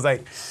was you, I was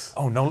like,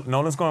 oh,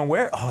 Nolan's going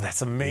where? Oh,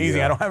 that's amazing.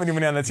 Yeah. I don't have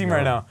anybody on the team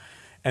right now.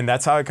 And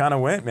that's how it kind of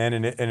went, man.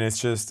 And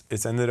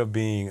it's ended up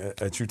being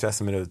a true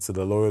testament to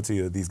the loyalty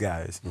of these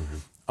guys.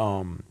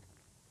 Mm-hmm.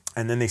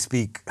 And then they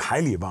speak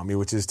highly about me,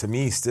 which is to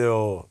me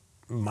still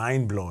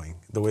mind-blowing,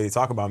 the way they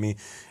talk about me.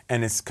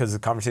 And it's because of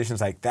conversations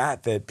like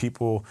that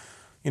people,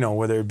 you know,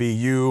 whether it be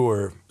you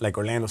or like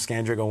Orlando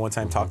Scandrick one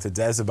time talked to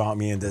Dez about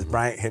me, and Dez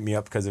Bryant hit me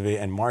up because of it.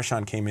 And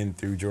Marshawn came in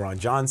through Jerron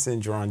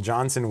Johnson. Jerron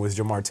Johnson was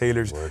Jamar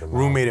Taylor's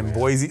roommate in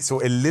Boise. So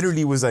it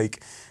literally was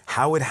like,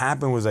 how it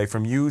happened was like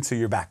from you to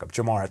your backup,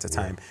 Jamar at the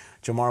time.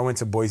 Jamar went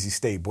to Boise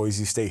State.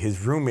 Boise State,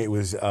 his roommate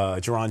was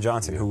Jerron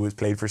Johnson, who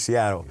played for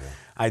Seattle. Yeah.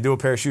 I do a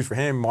pair of shoes for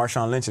him.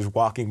 Marshawn Lynch is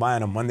walking by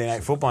on a Monday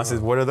Night Football and says,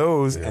 what are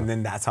those? Yeah. And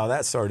then that's how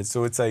that started.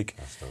 So it's like,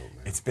 dope,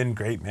 it's been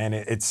great, man.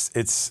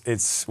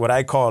 It's what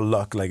I call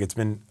luck. Like, it's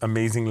been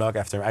amazing luck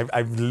after.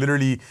 I've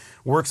literally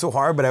worked so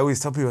hard, but I always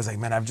tell people, I was like,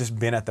 man, I've just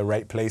been at the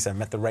right place. I've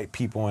met the right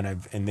people, and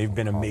they've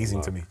been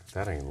amazing to me.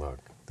 That ain't luck.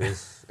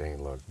 This ain't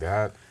luck.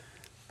 That,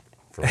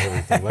 for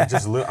everything.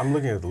 Like, I'm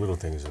looking at the little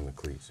things in the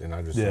cleats, and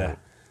I just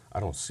I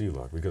don't see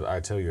luck, because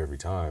I tell you every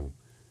time,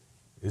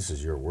 this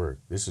is your work.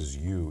 This is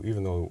you.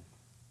 Even though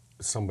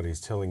somebody's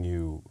telling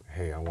you,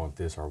 hey, I want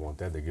this or I want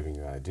that, they're giving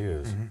you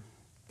ideas,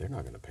 they're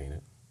not going to paint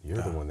it.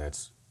 You're the one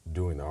that's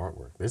doing the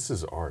artwork. This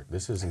is art.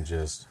 This isn't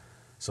just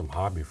some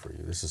hobby for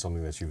you. This is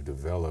something that you've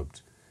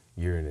developed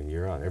year in and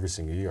year out. Every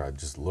single year I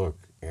just look,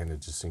 and it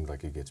just seems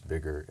like it gets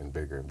bigger and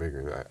bigger and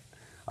bigger.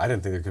 I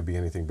didn't think there could be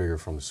anything bigger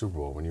from the Super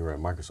Bowl when you were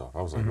at Microsoft.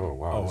 I was like, oh,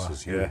 wow, this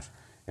is huge. Yeah.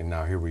 And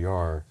now here we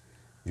are.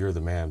 You're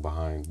the man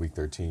behind Week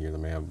 13. You're the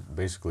man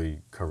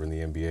basically covering the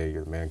NBA.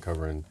 You're the man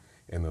covering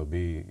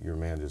MLB. You're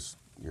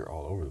you're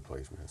all over the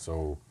place, man.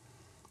 So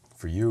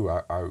for you,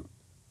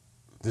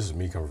 this is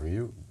me coming from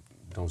you.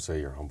 Don't say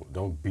you're humble.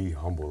 Don't be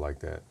humble like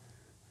that,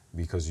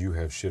 because you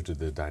have shifted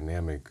the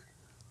dynamic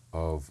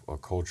of a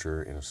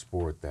culture in a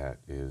sport that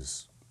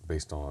is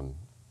based on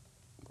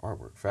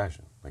artwork,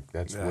 fashion. Like,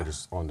 that's what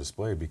is on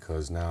display,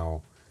 because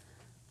now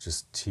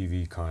just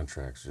TV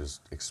contracts,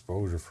 just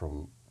exposure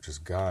from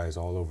just guys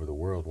all over the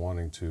world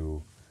wanting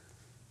to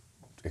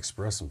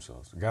express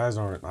themselves. Guys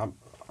aren't,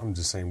 I'm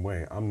the same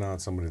way. I'm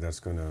not somebody that's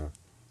going to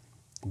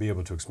be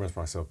able to express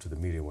myself to the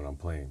media when I'm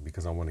playing,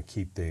 because I want to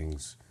keep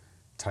things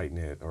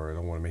tight-knit, or I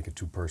don't want to make it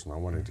too personal. I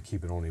wanted to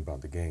keep it only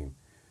about the game.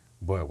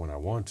 But when I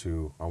want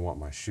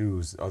my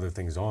shoes, other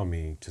things on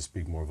me, to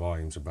speak more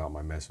volumes about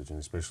my message, and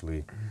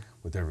especially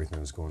with everything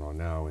that's going on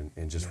now,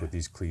 and just with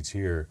these cleats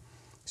here,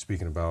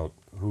 speaking about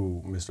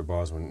who Mr.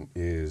 Boswin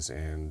is,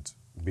 and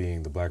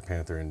being the Black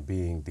Panther and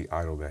being the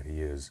idol that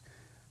he is,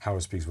 how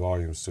it speaks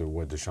volumes to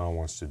what Deshaun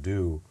wants to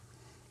do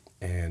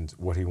and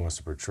what he wants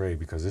to portray,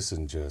 because this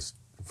isn't just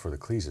for the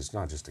cleats, it's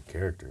not just a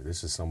character.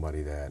 This is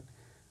somebody that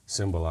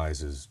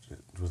symbolizes,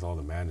 with all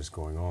the madness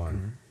going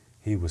on,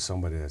 he was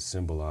somebody that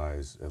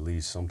symbolized at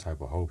least some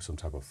type of hope, some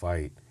type of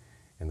fight.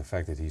 And the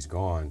fact that he's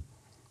gone,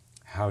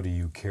 how do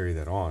you carry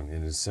that on?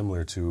 And it's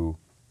similar to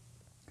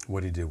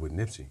what he did with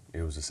Nipsey.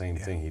 It was the same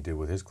thing he did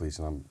with his cleats,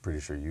 and I'm pretty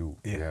sure you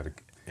had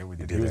Yeah, we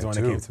did. He was the one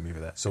that came to me for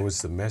that. So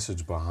it's the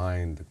message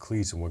behind the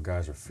cleats and what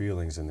guys are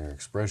feelings and their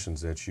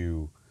expressions that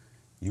you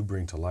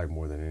bring to life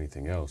more than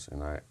anything else.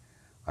 And I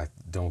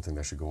don't think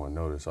that should go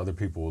unnoticed. Other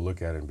people will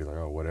look at it and be like,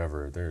 oh,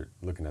 whatever. They're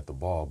looking at the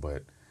ball.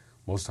 But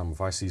most of the time,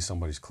 if I see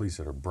somebody's cleats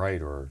that are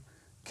bright or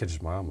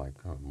catches my eye, I'm like,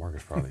 oh,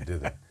 Marcus probably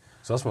did that.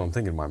 So that's what I'm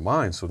thinking in my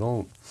mind. So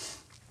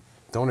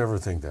don't ever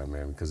think that,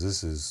 man, because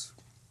this is,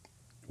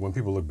 when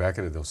people look back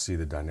at it, they'll see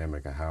the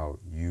dynamic of how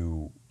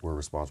you were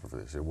responsible for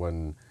this. It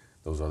wasn't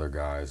those other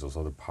guys, those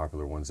other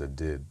popular ones that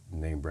did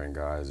name brand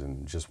guys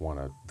and just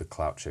wanted the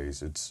clout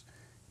chase. It's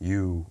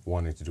you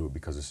wanting to do it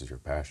because this is your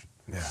passion.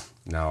 Yeah.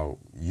 Now,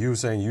 you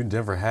saying you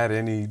never had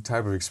any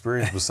type of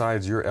experience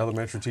besides your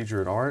elementary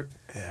teacher in art.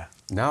 Yeah.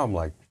 Now I'm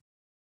like,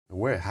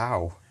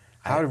 how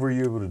were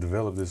you able to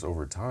develop this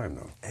over time,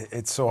 though?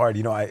 It's so hard.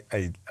 You know, I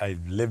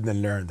lived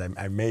and learned.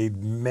 I made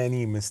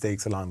many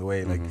mistakes along the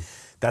way. Like,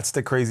 that's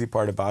the crazy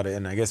part about it.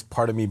 And I guess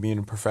part of me being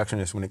a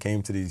perfectionist when it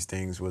came to these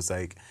things was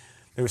like,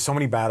 there were so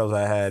many battles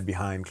I had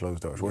behind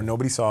closed doors where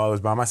nobody saw. I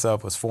was by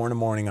myself. It was 4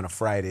 a.m. on a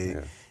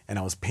Friday, and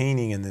I was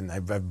painting, and then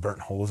I've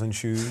burnt holes in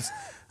shoes.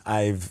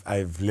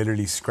 I've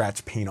literally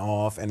scratched paint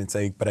off, and it's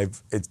like, but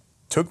it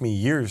took me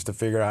years to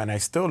figure out, and I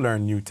still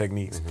learn new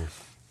techniques.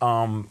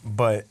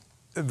 But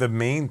the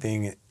main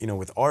thing, you know,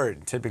 with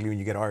art, typically when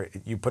you get art,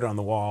 you put it on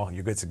the wall,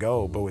 you're good to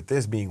go. But with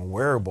this being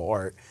wearable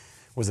art,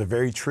 was a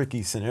very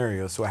tricky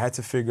scenario. So I had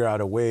to figure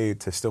out a way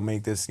to still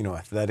make this, you know,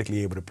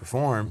 athletically able to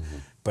perform,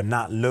 but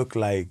not look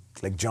like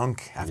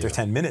junk after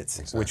 10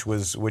 minutes, which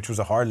was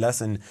a hard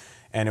lesson.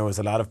 And it was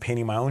a lot of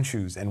painting my own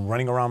shoes and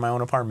running around my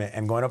own apartment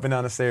and going up and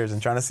down the stairs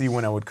and trying to see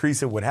when I would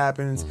crease it, what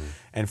happens,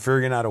 and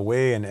figuring out a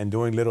way and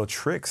doing little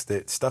tricks,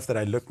 stuff that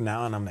I look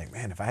now and I'm like,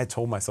 man, if I had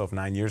told myself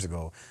 9 years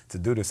ago to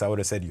do this, I would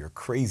have said, you're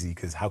crazy,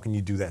 because how can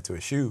you do that to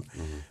a shoe?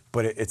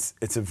 But it's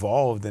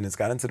evolved, and it's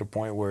gotten to the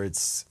point where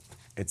it's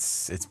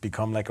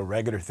become like a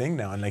regular thing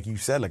now. And like you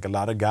said, like a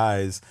lot of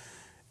guys,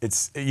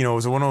 it's, you know, it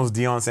was one of those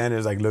Deion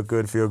Sanders, like look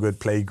good, feel good,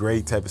 play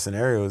great type of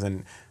scenarios.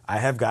 And I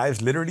have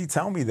guys literally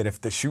tell me that if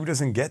the shoe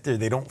doesn't get there,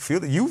 they don't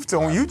feel it. You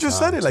just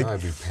said it, like,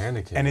 I'd be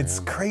panicking, and it's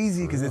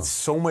crazy because it's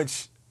so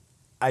much.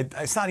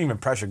 It's not even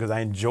pressure because I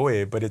enjoy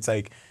it, but it's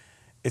like,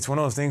 it's one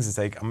of those things. It's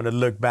like I'm gonna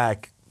look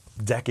back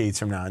decades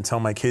from now and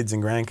tell my kids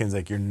and grandkids,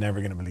 like, you're never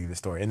gonna believe the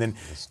story. And then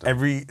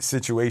every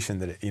situation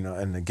that you know,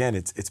 and again,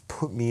 it's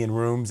put me in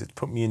rooms, it's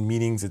put me in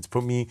meetings, it's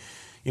put me,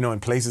 you know, in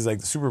places like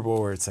the Super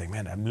Bowl where it's like,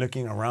 man, I'm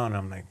looking around, and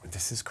I'm like,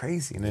 this is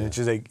crazy. And then it's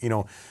just like, you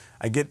know,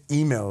 I get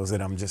emails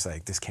that I'm just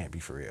like, this can't be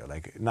for real.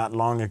 Like, not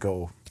long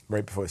ago,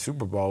 right before the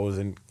Super Bowl, I was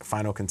in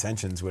final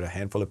contentions with a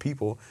handful of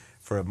people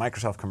for a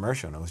Microsoft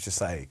commercial, and it was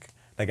just like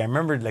I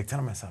remember like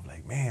telling myself,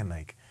 like, man,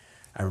 like,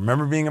 I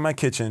remember being in my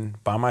kitchen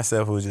by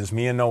myself. It was just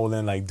me and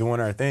Nolan, like, doing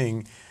our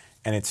thing,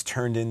 and it's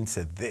turned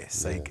into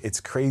this. Like, it's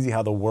crazy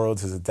how the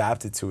world has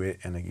adapted to it.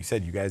 And like you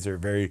said, you guys are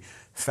very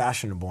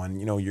fashionable, and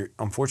you know,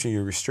 unfortunately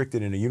you're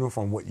restricted in a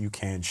uniform what you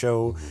can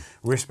show.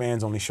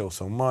 Wristbands only show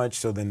so much.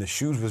 So then the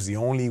shoes was the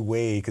only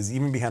way, because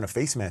even behind a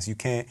face mask, you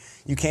can't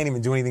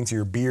even do anything to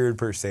your beard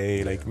per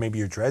se. Like maybe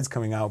your dreads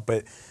coming out,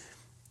 but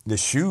the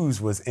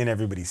shoes was in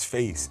everybody's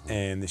face,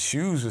 and the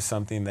shoes was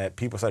something that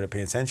people started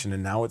paying attention.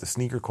 And now with the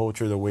sneaker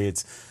culture, the way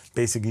it's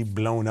basically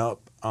blown up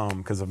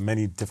because of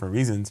many different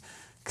reasons,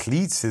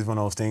 cleats is one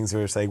of those things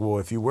where it's like, well,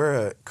 if you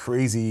wear a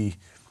crazy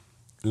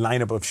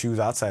lineup of shoes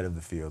outside of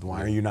the field,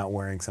 why are you not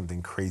wearing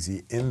something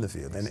crazy in the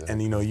field?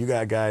 And you know, you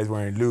got guys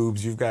wearing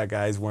lubes, you've got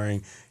guys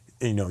wearing,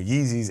 you know,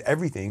 Yeezys,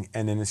 everything,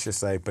 and then it's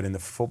just like, but in the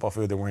football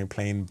field they're wearing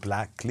plain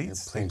black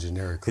cleats. Plain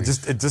generic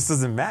cleats. It just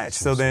doesn't match.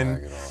 So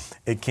then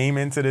it came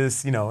into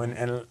this, you know,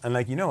 and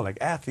like, you know, like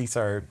athletes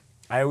are,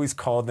 I always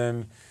call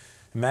them,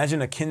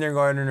 imagine a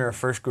kindergartner or a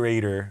first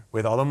grader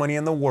with all the money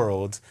in the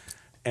world,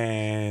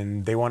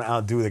 and they want to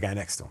outdo the guy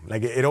next to him.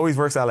 Like it always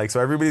works out like, so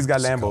everybody's got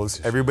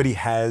Lambos, everybody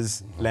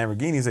has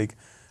Lamborghinis. Like,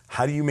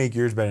 how do you make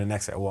yours better than the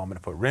next guy? Well, I'm gonna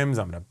put rims,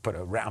 I'm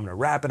gonna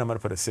wrap it, I'm gonna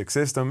put a six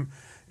system.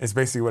 It's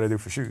basically what I do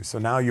for shoes. So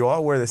now you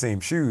all wear the same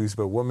shoes,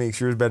 but what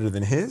makes yours better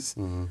than his?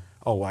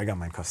 Oh, well, I got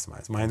mine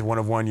customized. Mine's one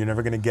of one. You're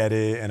never gonna get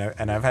it.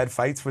 And I've had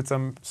fights with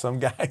some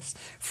guys,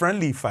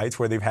 friendly fights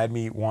where they've had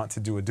me want to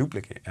do a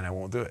duplicate, and I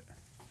won't do it.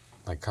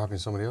 Like copying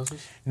somebody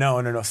else's?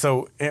 No.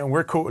 So and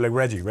we're cool. Like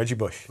Reggie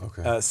Bush.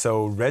 Okay.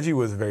 So Reggie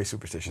was a very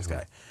superstitious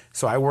guy.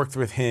 So I worked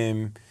with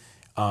him,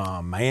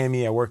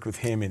 Miami. I worked with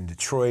him in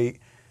Detroit.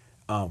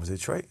 Was it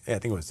Detroit? Yeah, I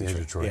think it was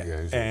Detroit.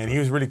 Yeah. And he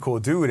was a really cool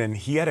dude, and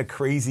he had a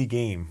crazy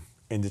game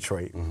in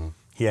Detroit.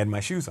 He had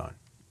my shoes on.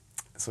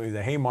 So he's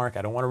like, hey, Mark,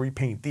 I don't want to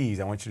repaint these.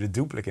 I want you to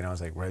duplicate. And I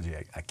was like, Reggie,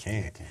 I can't. I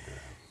can't do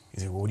that.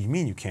 He's like, well, what do you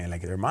mean you can't?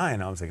 Like, they're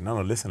mine. I was like,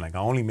 no, listen, like, I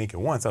only make it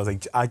once. I was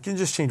like, I can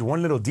just change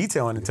one little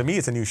detail, and to me,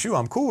 it's a new shoe.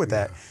 I'm cool with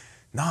that.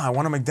 No, I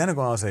want them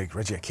identical. I was like,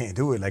 Reggie, I can't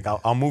do it. Like,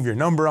 I'll move your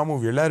number, I'll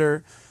move your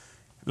letter.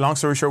 Long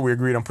story short, we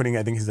agreed on putting,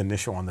 I think, his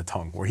initial on the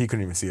tongue, where he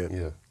couldn't even see it.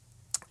 Yeah.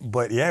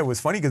 But yeah, it was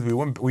funny because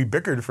we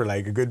bickered for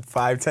like a good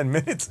 5-10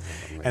 minutes,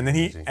 and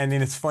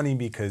then it's funny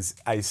because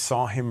I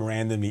saw him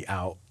randomly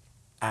out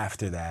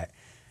after that,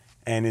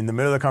 And in the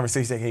middle of the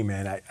conversation, he's like, hey,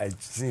 man, I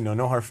just,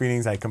 no hard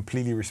feelings. I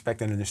completely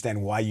respect and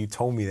understand why you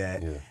told me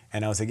that. Yeah.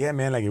 And I was like, yeah,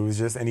 man, like it was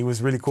just, and he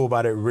was really cool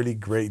about it. Really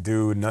great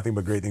dude. Nothing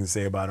but great things to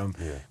say about him.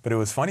 Yeah. But it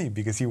was funny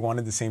because he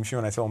wanted the same shoe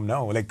and I told him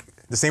no. Like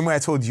the same way I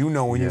told you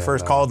no when you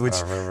first called, which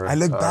I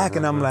look back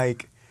and I'm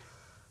like,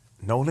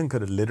 Nolan could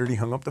have literally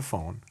hung up the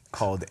phone,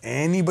 called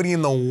anybody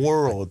in the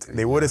world.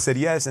 They would have said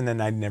yes, and then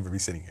I'd never be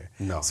sitting here.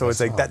 No. So it's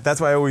like that's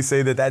why I always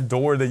say that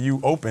door that you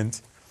opened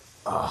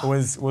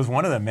was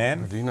one of them,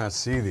 man. Do you not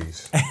see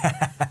these?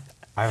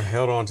 I've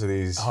held on to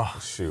these.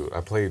 Shoot,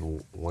 I played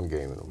one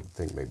game in them, I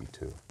think maybe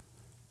two,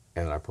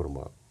 and I put them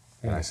up.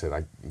 And I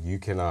said, you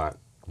cannot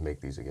make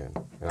these again.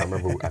 And I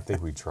remember, I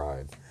think we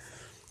tried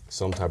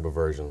some type of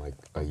version, like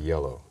a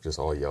yellow, just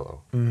all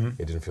yellow.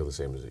 It didn't feel the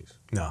same as these.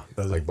 No.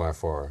 Like by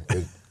far.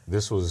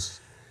 This was,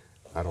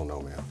 I don't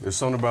know, man. There's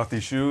something about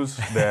these shoes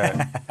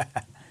that,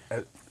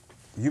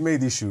 you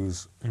made these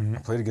shoes. I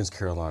played against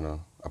Carolina.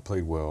 I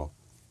played well.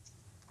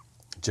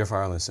 Jeff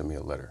Ireland sent me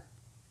a letter,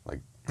 like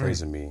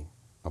praising me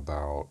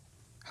about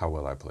how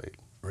well I played.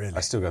 Really?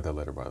 I still got that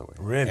letter, by the way.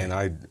 Really? And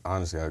I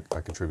honestly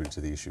contributed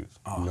to these shoes.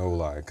 No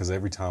lie. Because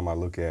every time I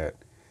look at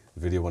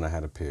the video when I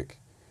had a pick,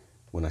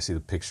 when I see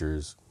the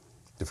pictures,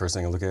 the first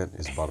thing I look at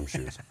is the bottom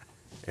shoes.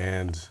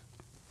 And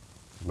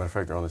matter of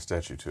fact, they're on the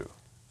statue too.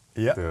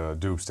 Yep. The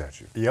Doob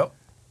statue. Yep.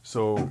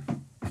 So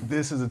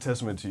this is a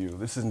testament to you.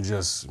 This isn't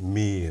just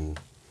me and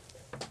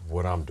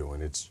what I'm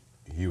doing. It's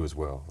you as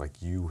well. Like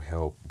you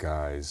help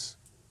guys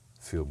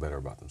feel better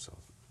about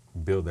themselves.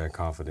 Build that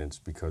confidence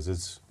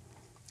because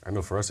I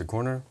know for us at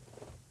corner,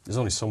 there's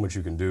only so much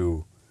you can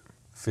do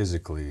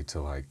physically to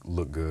like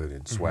look good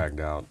and swagged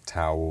out,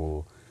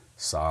 towel,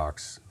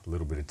 socks, a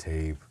little bit of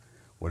tape,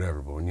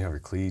 whatever. But when you have your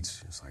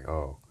cleats, it's like,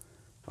 oh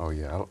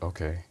yeah,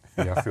 okay.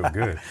 Yeah, I feel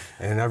good.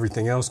 And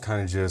everything else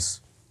kind of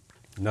just,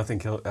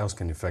 nothing else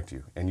can affect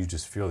you. And you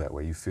just feel that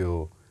way. You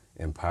feel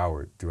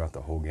empowered throughout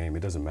the whole game. It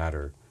doesn't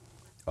matter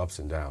ups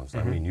and downs.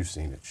 I mean, you've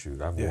seen it.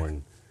 Shoot, I've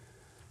worn,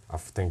 I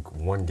think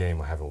one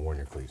game I haven't worn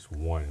your cleats.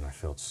 One, and I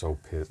felt so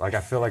pissed. Like, I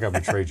feel like I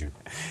betrayed you.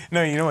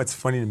 No, you know what's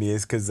funny to me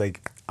is because,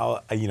 like,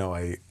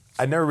 I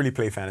never really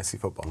played fantasy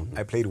football.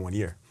 I played 1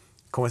 year.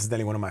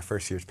 Coincidentally, one of my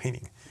first years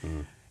painting.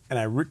 And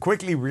I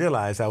quickly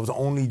realized I was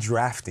only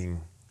drafting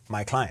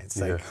my clients.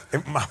 Like,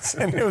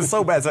 it was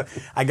so bad. So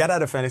I got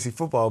out of fantasy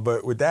football,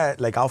 but with that,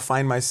 like, I'll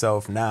find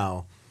myself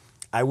now,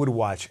 I would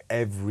watch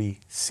every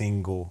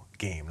single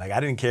game. Like, I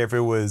didn't care if it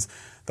was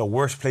the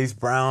worst placed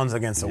Browns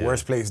against the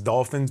worst placed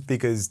Dolphins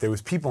because there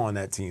was people on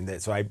that team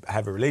so I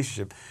have a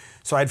relationship.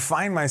 So I'd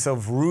find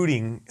myself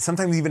rooting,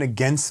 sometimes even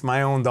against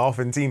my own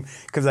Dolphin team,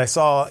 because I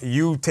saw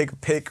you take a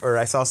pick or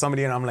I saw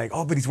somebody and I'm like,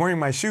 oh, but he's wearing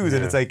my shoes.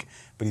 And it's like,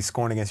 but he's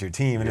scoring against your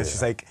team. And it's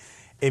just like,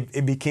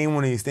 it became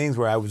one of these things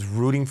where I was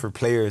rooting for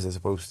players as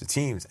opposed to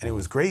teams. And it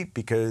was great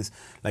because,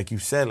 like you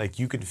said, like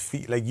you could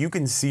feel, like you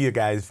can see a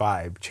guy's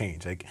vibe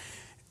change. Like,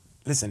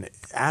 listen,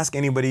 ask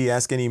anybody,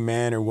 ask any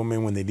man or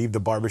woman when they leave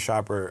the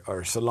barbershop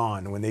or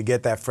salon, when they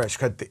get that fresh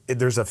cut,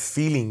 there's a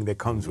feeling that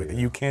comes with it.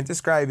 You can't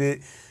describe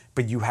it,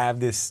 but you have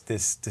this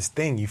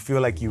thing. You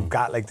feel like you've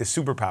got like the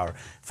superpower.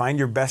 Find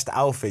your best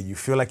outfit. You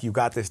feel like you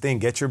got this thing.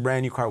 Get your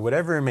brand new car,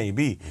 whatever it may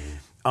be.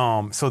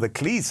 So the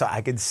cleats, so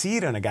I could see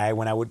it on a guy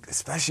when I would,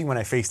 especially when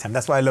I FaceTime.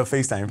 That's why I love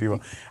FaceTime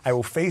people. I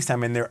will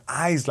FaceTime and their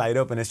eyes light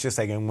up and it's just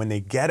like, and when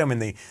they get them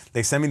and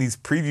they send me these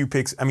preview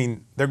pics, I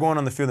mean, they're going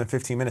on the field in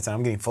 15 minutes and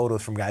I'm getting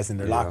photos from guys in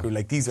their locker room.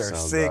 Like, these are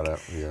sick.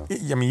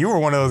 I mean, you were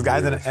one of those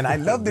guys and I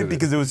loved it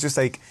because it was just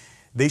like,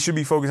 they should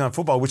be focused on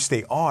football, which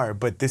they are,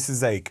 but this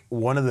is like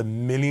one of the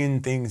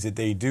million things that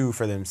they do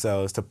for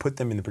themselves to put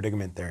them in the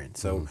predicament they're in.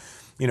 So,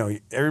 you know,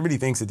 everybody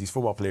thinks that these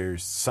football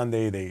players,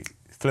 Sunday, they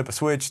flip a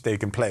switch, they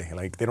can play.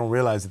 Like, they don't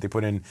realize that they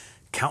put in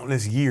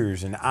countless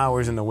years and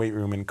hours in the weight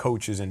room and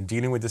coaches and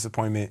dealing with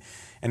disappointment.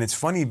 And it's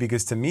funny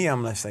because to me,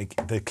 I'm just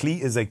like, the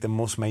cleat is like the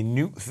most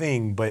minute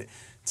thing, but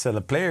to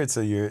the player,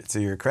 to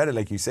your credit,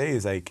 like you say,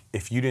 is like,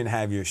 if you didn't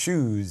have your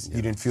shoes,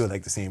 you didn't feel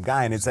like the same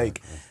guy. And it's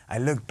like, I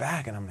look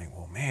back and I'm like,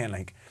 well, man,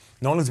 like,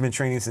 Nolan's been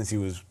training since he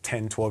was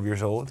 10, 12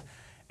 years old.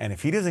 And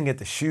if he doesn't get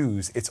the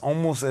shoes, it's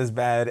almost as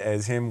bad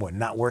as him,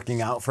 not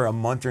working out for a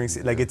month during,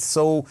 like, it's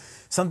so,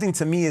 something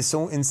to me is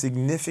so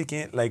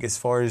insignificant, like, as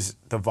far as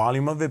the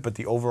volume of it, but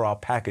the overall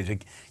package.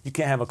 Like, you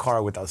can't have a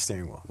car without a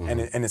steering wheel.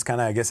 And it's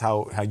kind of, I guess,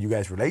 how you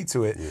guys relate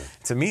to it.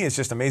 To me, it's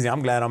just amazing.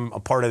 I'm glad I'm a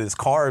part of this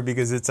car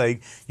because it's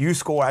like, you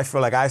score, I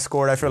feel like I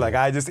scored, I feel like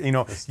I just, you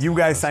know, you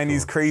guys sign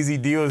these crazy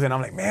deals, and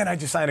I'm like, man, I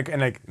just signed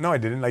and like, no, I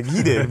didn't. Like,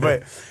 he did.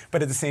 but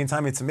at the same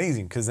time, it's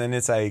amazing because then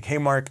it's like, hey,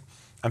 Mark,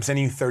 I'm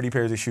sending you 30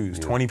 pairs of shoes,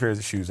 20 pairs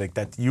of shoes. Like,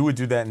 that, you would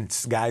do that,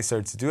 and guys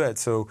started to do that.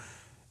 So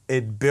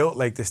it built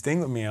like this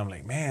thing with me. I'm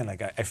like, man,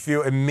 like, I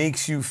feel, it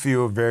makes you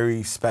feel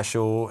very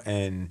special,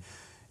 and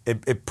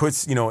it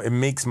puts, you know, it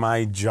makes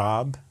my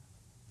job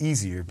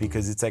easier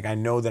because it's like, I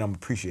know that I'm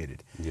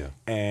appreciated. Yeah.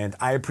 And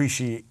I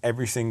appreciate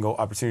every single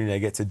opportunity I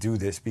get to do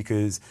this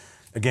because,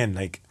 again,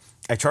 like,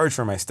 I charge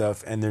for my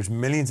stuff, and there's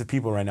millions of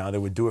people right now that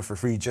would do it for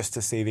free just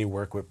to say they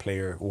work with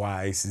player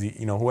Y,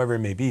 you know, whoever it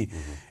may be.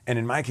 And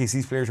in my case,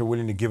 these players are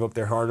willing to give up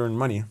their hard-earned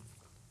money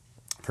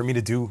for me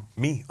to do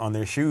me on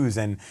their shoes,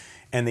 and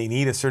they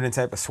need a certain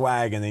type of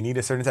swag, and they need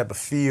a certain type of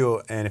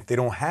feel, and if they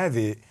don't have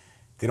it,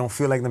 they don't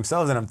feel like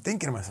themselves. And I'm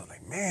thinking to myself,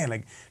 like, man,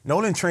 like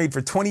Nolan trained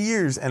for 20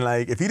 years, and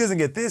like if he doesn't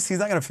get this, he's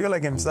not gonna feel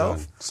like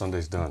himself.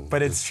 Sunday's done.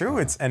 But it's true.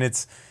 It's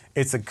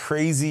a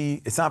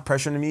crazy. It's not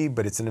pressure to me,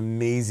 but it's an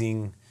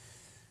amazing.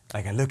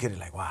 Like I look at it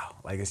like, wow.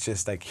 Like it's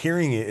just like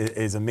hearing it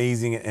is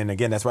amazing. And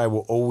again, that's why I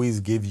will always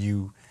give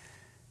you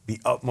the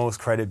utmost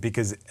credit,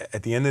 because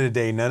at the end of the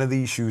day, none of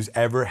these shoes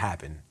ever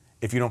happen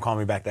if you don't call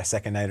me back that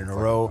second night in a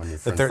row.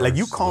 The third, like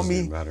you call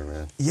me. Matter,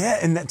 man. Yeah,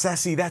 and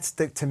that's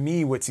to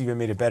me what's even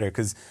made it better,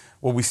 because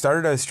we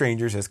started as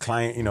strangers, as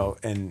client,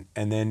 and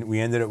then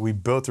we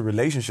built a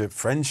relationship,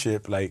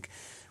 friendship. Like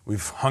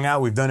we've hung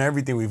out, we've done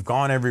everything, we've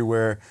gone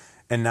everywhere.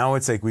 And now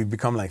it's like we've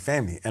become like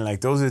family. And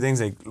like those are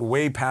things like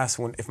way past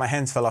when, if my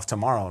hands fell off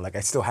tomorrow, like I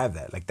still have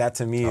that. Like that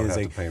to me is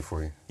like. To pay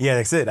for you. Yeah,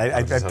 that's it.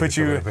 I put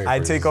you, I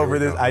take over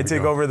the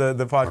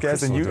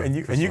podcast and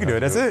you can do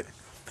it. That's it.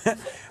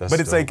 But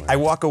it's like, man. I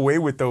walk away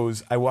with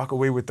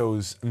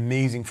those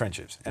amazing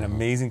friendships. And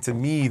amazing to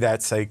me,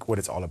 that's like what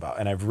it's all about.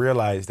 And I've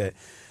realized that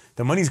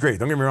the money's great.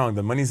 Don't get me wrong.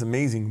 The money's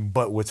amazing.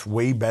 But what's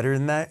way better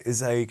than that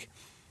is like,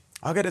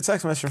 I'll get a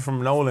text message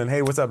from Nolan.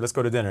 Hey, what's up? Let's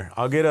go to dinner.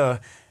 I'll get a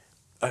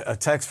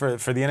text for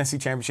the NFC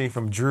Championship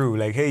from Drew,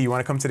 like, hey, you want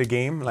to come to the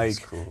game?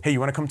 Like, cool. Hey,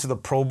 you want to come to the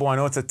Pro Bowl? I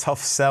know it's a tough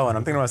sell, and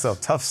I'm thinking to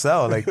myself, tough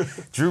sell. Like,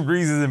 Drew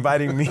Brees is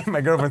inviting me and my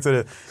girlfriend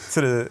to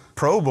the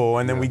Pro Bowl,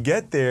 and then we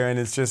get there, and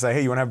it's just like,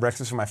 hey, you want to have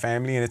breakfast with my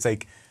family? And it's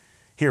like,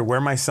 here, wear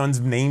my son's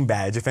name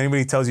badge. If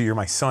anybody tells you you're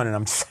my son, and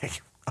I'm just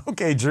like,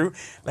 okay, Drew.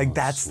 Like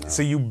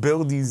so you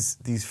build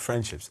these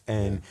friendships,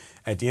 and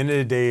at the end of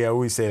the day, I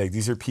always say like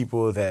these are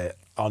people that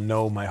I'll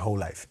know my whole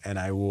life, and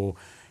I will,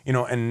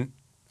 and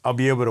I'll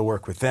be able to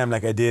work with them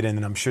like I did, and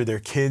then I'm sure their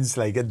kids,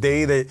 like a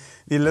day that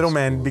the little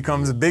man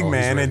becomes a big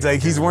man, it's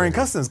like he's wearing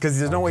customs because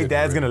there's no way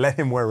dad's going to let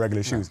him wear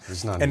regular shoes.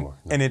 It's not anymore.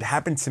 And it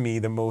happened to me,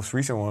 the most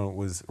recent one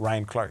was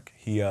Ryan Clark.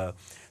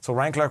 So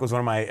Ryan Clark was one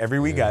of my every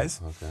week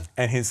guys,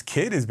 and his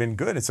kid has been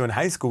good. And so in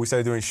high school, we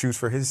started doing shoes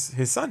for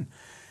his son.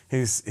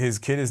 His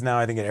kid is now,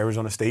 I think, at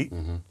Arizona State.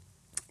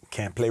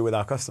 Can't play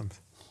without customs.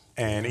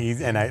 And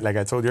like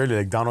I told you earlier,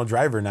 like Donald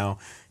Driver now,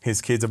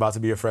 his kid's about to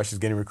be a fresh, he's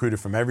getting recruited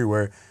from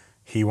everywhere.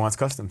 He wants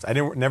customs. I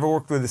never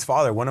worked with his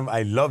father.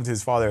 I loved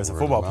his father as a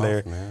football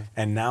player,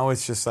 and now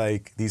it's just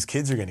like these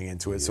kids are getting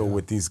into it. Yeah. So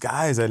with these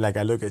guys, I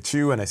look at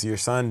you and I see your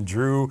son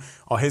Drew,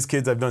 all his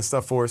kids I've done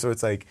stuff for. So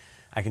it's like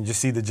I can just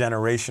see the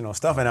generational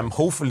stuff, and I'm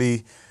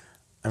hopefully,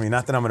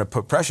 not that I'm going to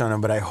put pressure on him,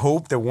 but I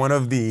hope that one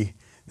of the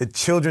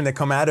children that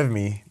come out of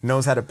me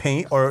knows how to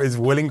paint or is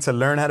willing to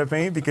learn how to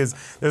paint, because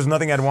there's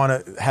nothing I'd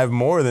want to have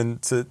more than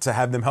to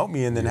have them help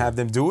me and then have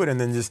them do it and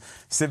then just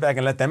sit back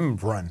and let them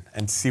run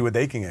and see what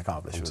they can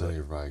accomplish. I'm telling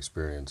you by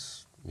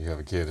experience, you have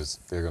a kid,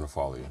 they're going to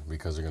follow you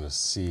because they're going to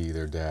see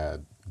their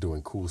dad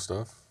doing cool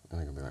stuff and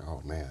they're going to be like,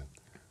 oh man,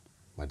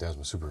 my dad's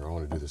my superhero, I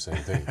want to do the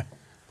same thing.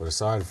 But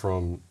aside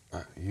from,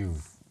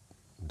 you've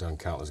done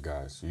countless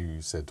guys.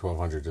 You said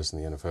 1,200 just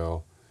in the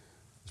NFL.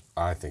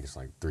 I think it's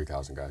like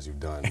 3,000 guys you've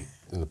done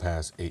in the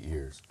past 8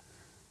 years.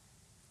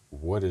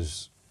 What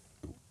is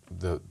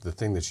the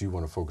thing that you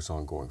want to focus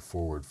on going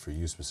forward for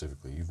you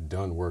specifically? You've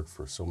done work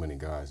for so many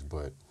guys,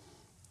 but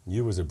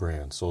you as a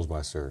brand, Souls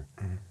by Sir,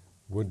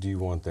 what do you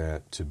want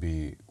that to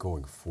be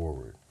going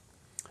forward?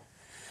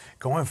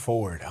 Going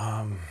forward,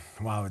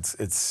 wow,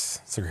 it's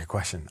a great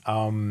question.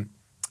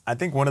 I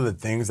think one of the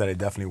things that I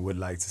definitely would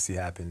like to see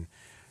happen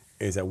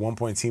is at one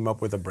point team up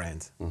with a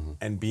brand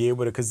and be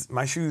able to, because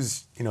my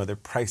shoes, they're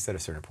priced at a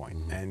certain point.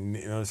 And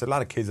there's a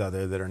lot of kids out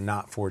there that are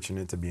not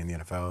fortunate to be in the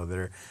NFL, that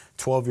are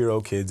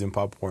 12-year-old kids in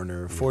Pop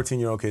Warner,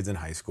 14-year-old kids in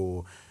high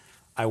school.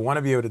 I want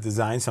to be able to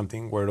design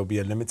something where it'll be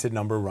a limited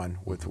number run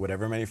with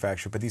whatever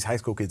manufacturer, but these high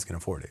school kids can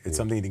afford it. It's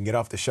something you can get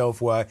off the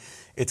shelf.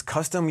 It's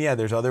custom,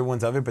 there's other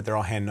ones of it, but they're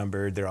all hand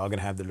numbered. They're all going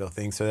to have their little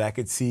things so that I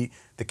could see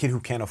the kid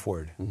who can't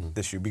afford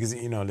the shoe. Because,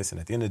 listen,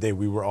 at the end of the day,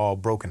 we were all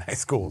broke in high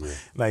school.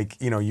 Like,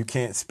 you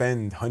can't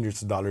spend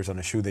hundreds of dollars on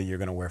a shoe that you're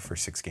going to wear for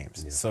 6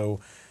 games.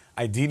 So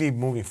ideally,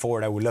 moving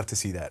forward, I would love to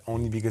see that.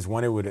 Only because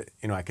one, it would,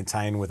 I could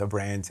tie in with a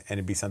brand and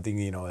it'd be something,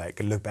 that I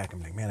could look back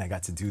and be like, man, I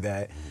got to do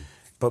that.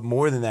 But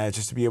more than that,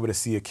 just to be able to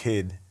see a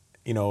kid,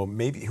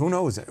 maybe, who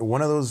knows,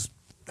 one of those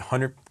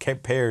 100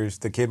 pairs,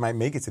 the kid might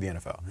make it to the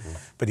NFL.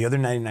 But the other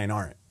 99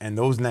 aren't. And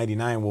those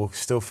 99 will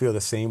still feel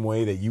the same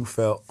way that you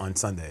felt on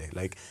Sunday.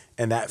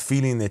 And that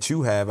feeling that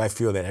you have, I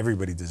feel that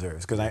everybody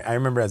deserves. Because I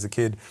remember as a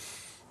kid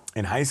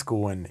in high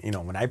school and,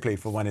 when I played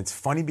football, and it's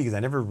funny because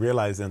I never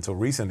realized it until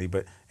recently,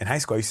 but in high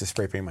school, I used to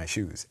spray paint my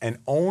shoes. And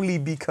only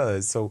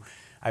because,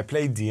 I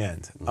played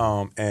D-end,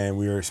 and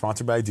we were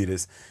sponsored by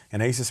Adidas,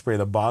 and I used to spray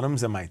the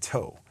bottoms of my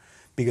toe.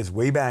 Because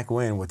way back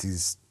when, what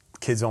these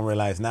kids don't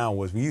realize now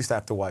was we used to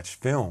have to watch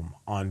film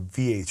on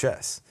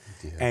VHS.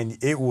 And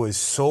it was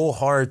so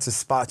hard to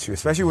spot you,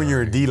 especially when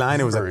you're a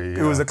D-line. It was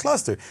a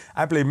cluster.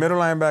 I played middle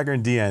linebacker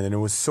and D-end, and it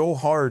was so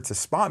hard to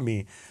spot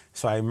me.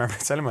 So I remember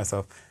telling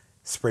myself,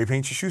 spray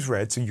paint your shoes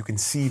red so you can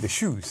see the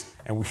shoes.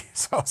 And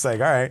so I was like,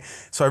 all right.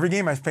 So every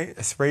game I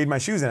sprayed my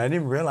shoes, and I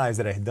didn't realize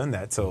that I had done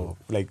that. So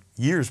like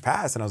years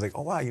passed, and I was like,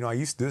 oh wow, I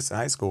used to do this in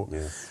high school.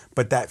 Yeah.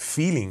 But that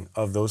feeling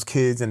of those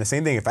kids, and the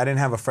same thing, if I didn't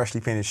have a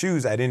freshly painted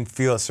shoes, I didn't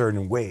feel a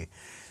certain way.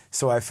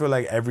 So I feel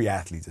like every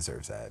athlete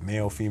deserves that,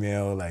 male,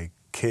 female, like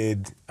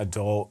kid,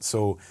 adult.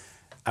 So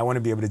I want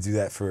to be able to do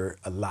that for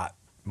a lot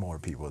more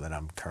people than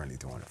I'm currently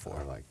doing it for.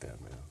 I like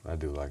that, man. I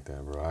do like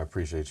that, bro. I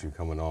appreciate you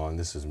coming on.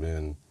 This has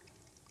been,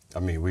 I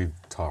mean, we've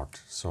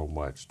talked so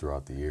much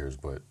throughout the years,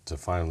 but to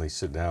finally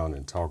sit down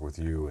and talk with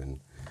you and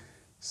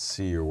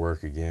see your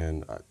work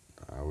again,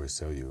 I always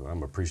tell you,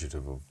 I'm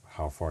appreciative of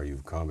how far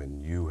you've come,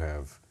 and you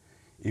have,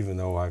 even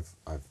though I've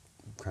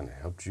kind of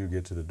helped you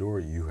get to the door,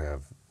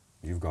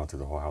 you've gone through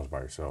the whole house by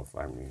yourself.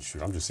 I mean,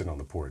 shoot, I'm just sitting on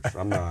the porch.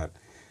 I'm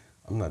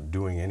not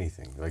doing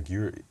anything. Like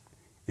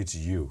it's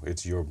you.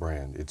 It's your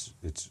brand.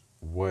 It's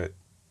what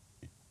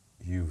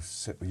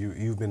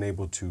you've been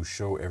able to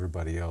show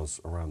everybody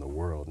else around the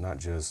world, not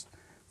just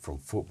from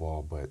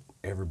football, but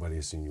everybody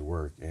has seen your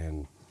work.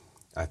 And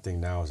I think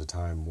now is a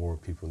time more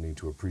people need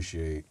to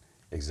appreciate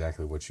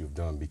exactly what you've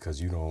done,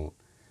 because you're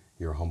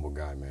a humble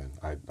guy, man.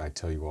 I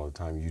tell you all the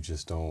time, you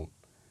just don't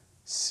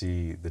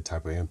see the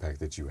type of impact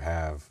that you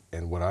have.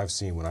 And what I've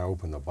seen when I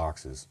open the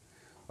boxes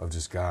of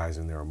just guys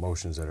and their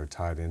emotions that are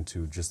tied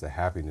into just the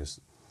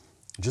happiness,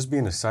 just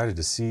being excited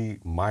to see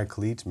my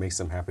cleats makes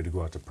them happy to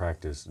go out to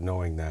practice,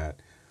 knowing that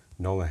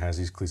Nolan has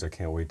these cleats. I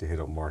can't wait to hit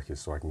up Marcus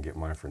so I can get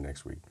mine for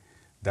next week.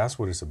 That's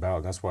what it's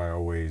about. That's why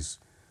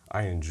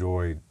I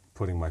enjoyed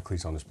putting my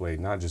cleats on display,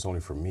 not just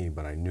only for me,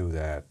 but I knew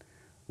that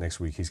next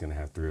week he's going to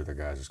have 3 other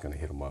guys that's going to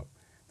hit him up.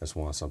 That's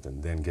one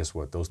something. Then guess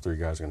what? Those 3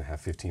 guys are going to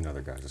have 15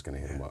 other guys that's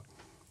going to hit him up.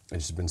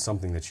 It's just been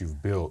something that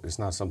you've built. It's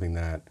not something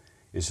that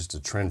is just a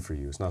trend for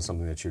you. It's not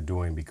something that you're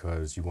doing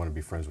because you want to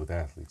be friends with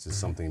athletes. It's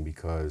something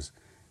because,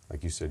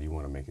 like you said, you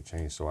want to make a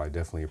change. So I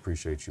definitely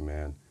appreciate you,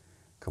 man,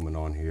 coming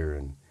on here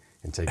and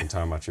taking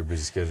time out your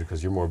busy schedule,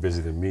 because you're more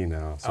busy than me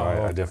now. So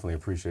I definitely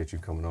appreciate you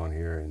coming on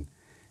here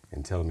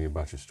and telling me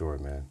about your story,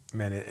 man.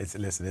 Man,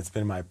 listen, it's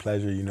been my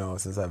pleasure.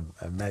 Since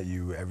I've met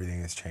you,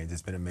 everything has changed.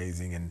 It's been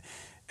amazing.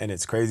 And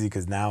it's crazy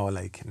because now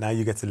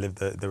you get to live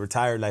the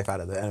retired life out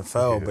of the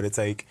NFL. Yeah. But it's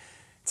like,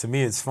 to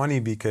me, it's funny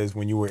because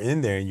when you were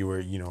in there and you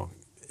were,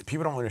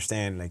 people don't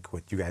understand like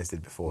what you guys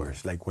did before.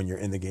 It's like when you're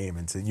in the game,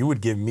 and so you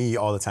would give me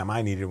all the time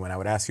I needed when I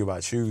would ask you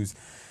about shoes.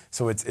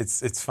 So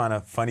it's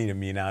funny to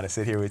me now to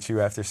sit here with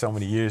you after so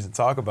many years and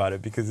talk about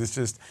it, because it's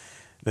just,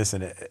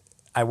 listen,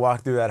 I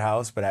walked through that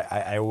house, but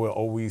I will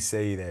always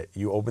say that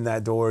you opened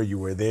that door, you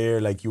were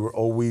there, like you're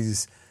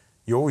always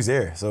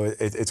there. So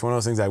it's one of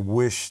those things I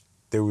wish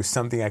there was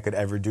something I could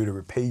ever do to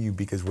repay you,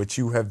 because what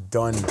you have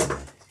done.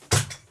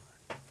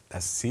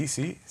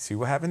 See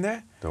what happened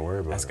there? Don't worry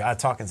about it. That's God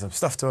talking some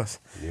stuff to us.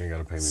 You ain't got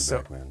to pay me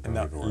back, man.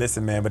 No,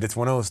 listen, man, but it's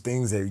one of those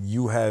things that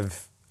you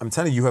have, I'm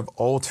telling you have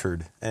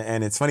altered.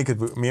 And it's funny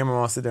because me and my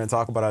mom sit there and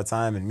talk about our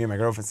time, and me and my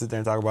girlfriend sit there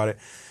and talk about it.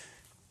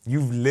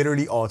 You've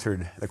literally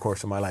altered the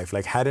course of my life.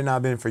 Like, had it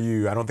not been for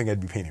you, I don't think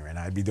I'd be painting right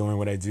now. I'd be doing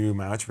what I do,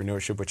 my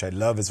entrepreneurship, which I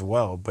love as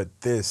well.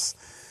 But this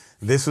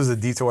was a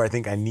detour I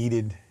think I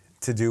needed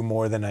to do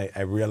more than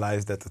I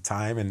realized at the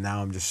time. And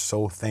now I'm just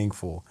so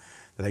thankful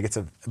that I get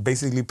to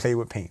basically play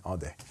with paint all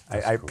day.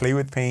 I play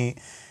with paint,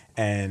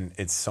 and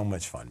it's so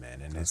much fun,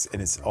 man. And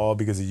it's all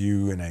because of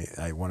you, and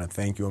I want to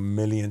thank you a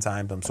million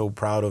times. I'm so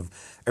proud of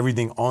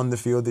everything on the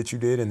field that you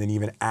did, and then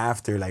even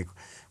after, like,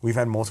 we've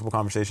had multiple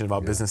conversations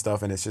about business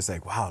stuff, and it's just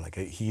like, wow, like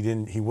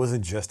he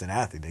wasn't just an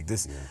athlete. Like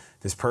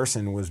this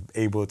person was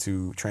able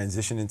to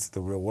transition into the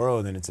real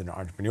world and into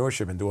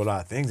entrepreneurship and do a lot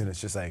of things, and it's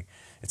just like,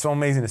 it's so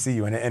amazing to see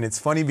you. And it's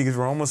funny because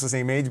we're almost the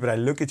same age, but I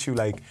look at you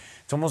like,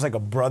 it's almost like a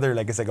brother,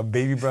 like it's like a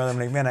baby brother. I'm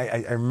like, man,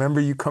 I remember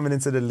you coming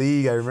into the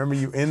league. I remember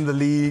you in the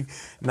league.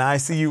 Now I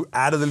see you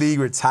out of the league,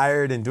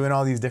 retired, and doing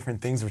all these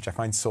different things, which I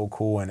find so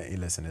cool. And hey,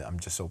 listen, I'm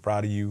just so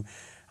proud of you.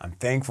 I'm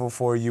thankful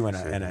for you, and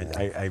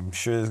I'm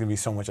sure there's going to be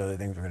so much other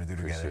things we're going to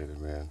do together. Appreciate it,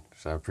 man.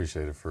 I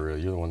appreciate it for real.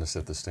 You're the one that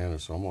set the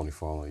standard, so I'm only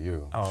following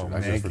you. Oh, I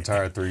just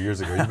retired 3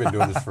 years ago. You've been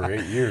doing this for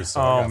 8 years,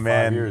 so I got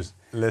 5 years.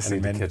 Listen, I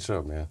need man, to catch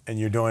up, man. And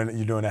you're doing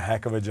a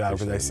heck of a job,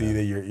 because I see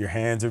that your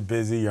hands are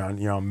busy.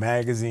 You're on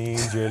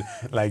magazines.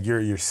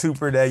 You're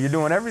super dad. You're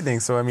doing everything.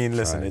 So I mean,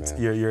 listen,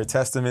 you're a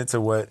testament to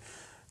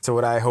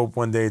what I hope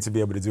one day to be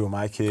able to do with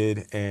my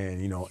kid.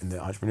 And in the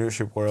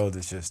entrepreneurship world,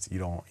 it's just you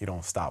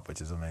don't stop, which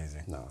is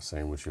amazing. No,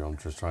 same with you. I'm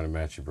just trying to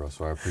match you, bro.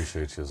 So I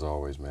appreciate you as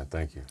always, man.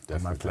 Thank you.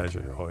 Definitely. My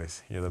pleasure,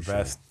 always. You're the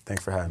best.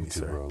 Thanks for having me,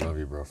 too, sir. Bro. Love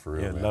you, bro. For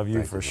real. Yeah, man. love you.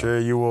 Thank for sure.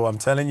 You will. I'm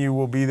telling you,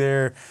 we'll be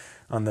there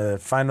on the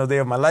final day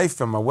of my life,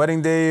 on my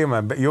wedding day.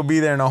 You'll be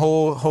there in a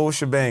whole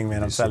shebang,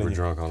 man. I'm telling you. Super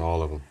drunk on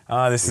all of them.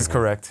 This is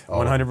correct.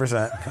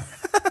 100%.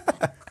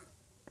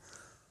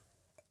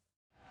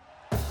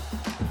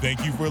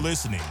 Thank you for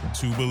listening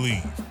to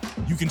Believe.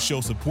 You can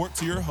show support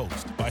to your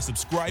host by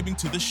subscribing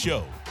to the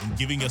show and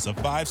giving us a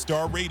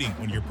 5-star rating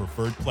on your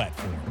preferred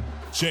platform.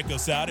 Check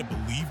us out at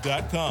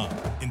Believe.com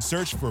and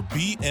search for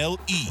BLEAV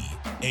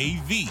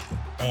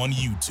on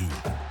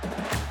YouTube.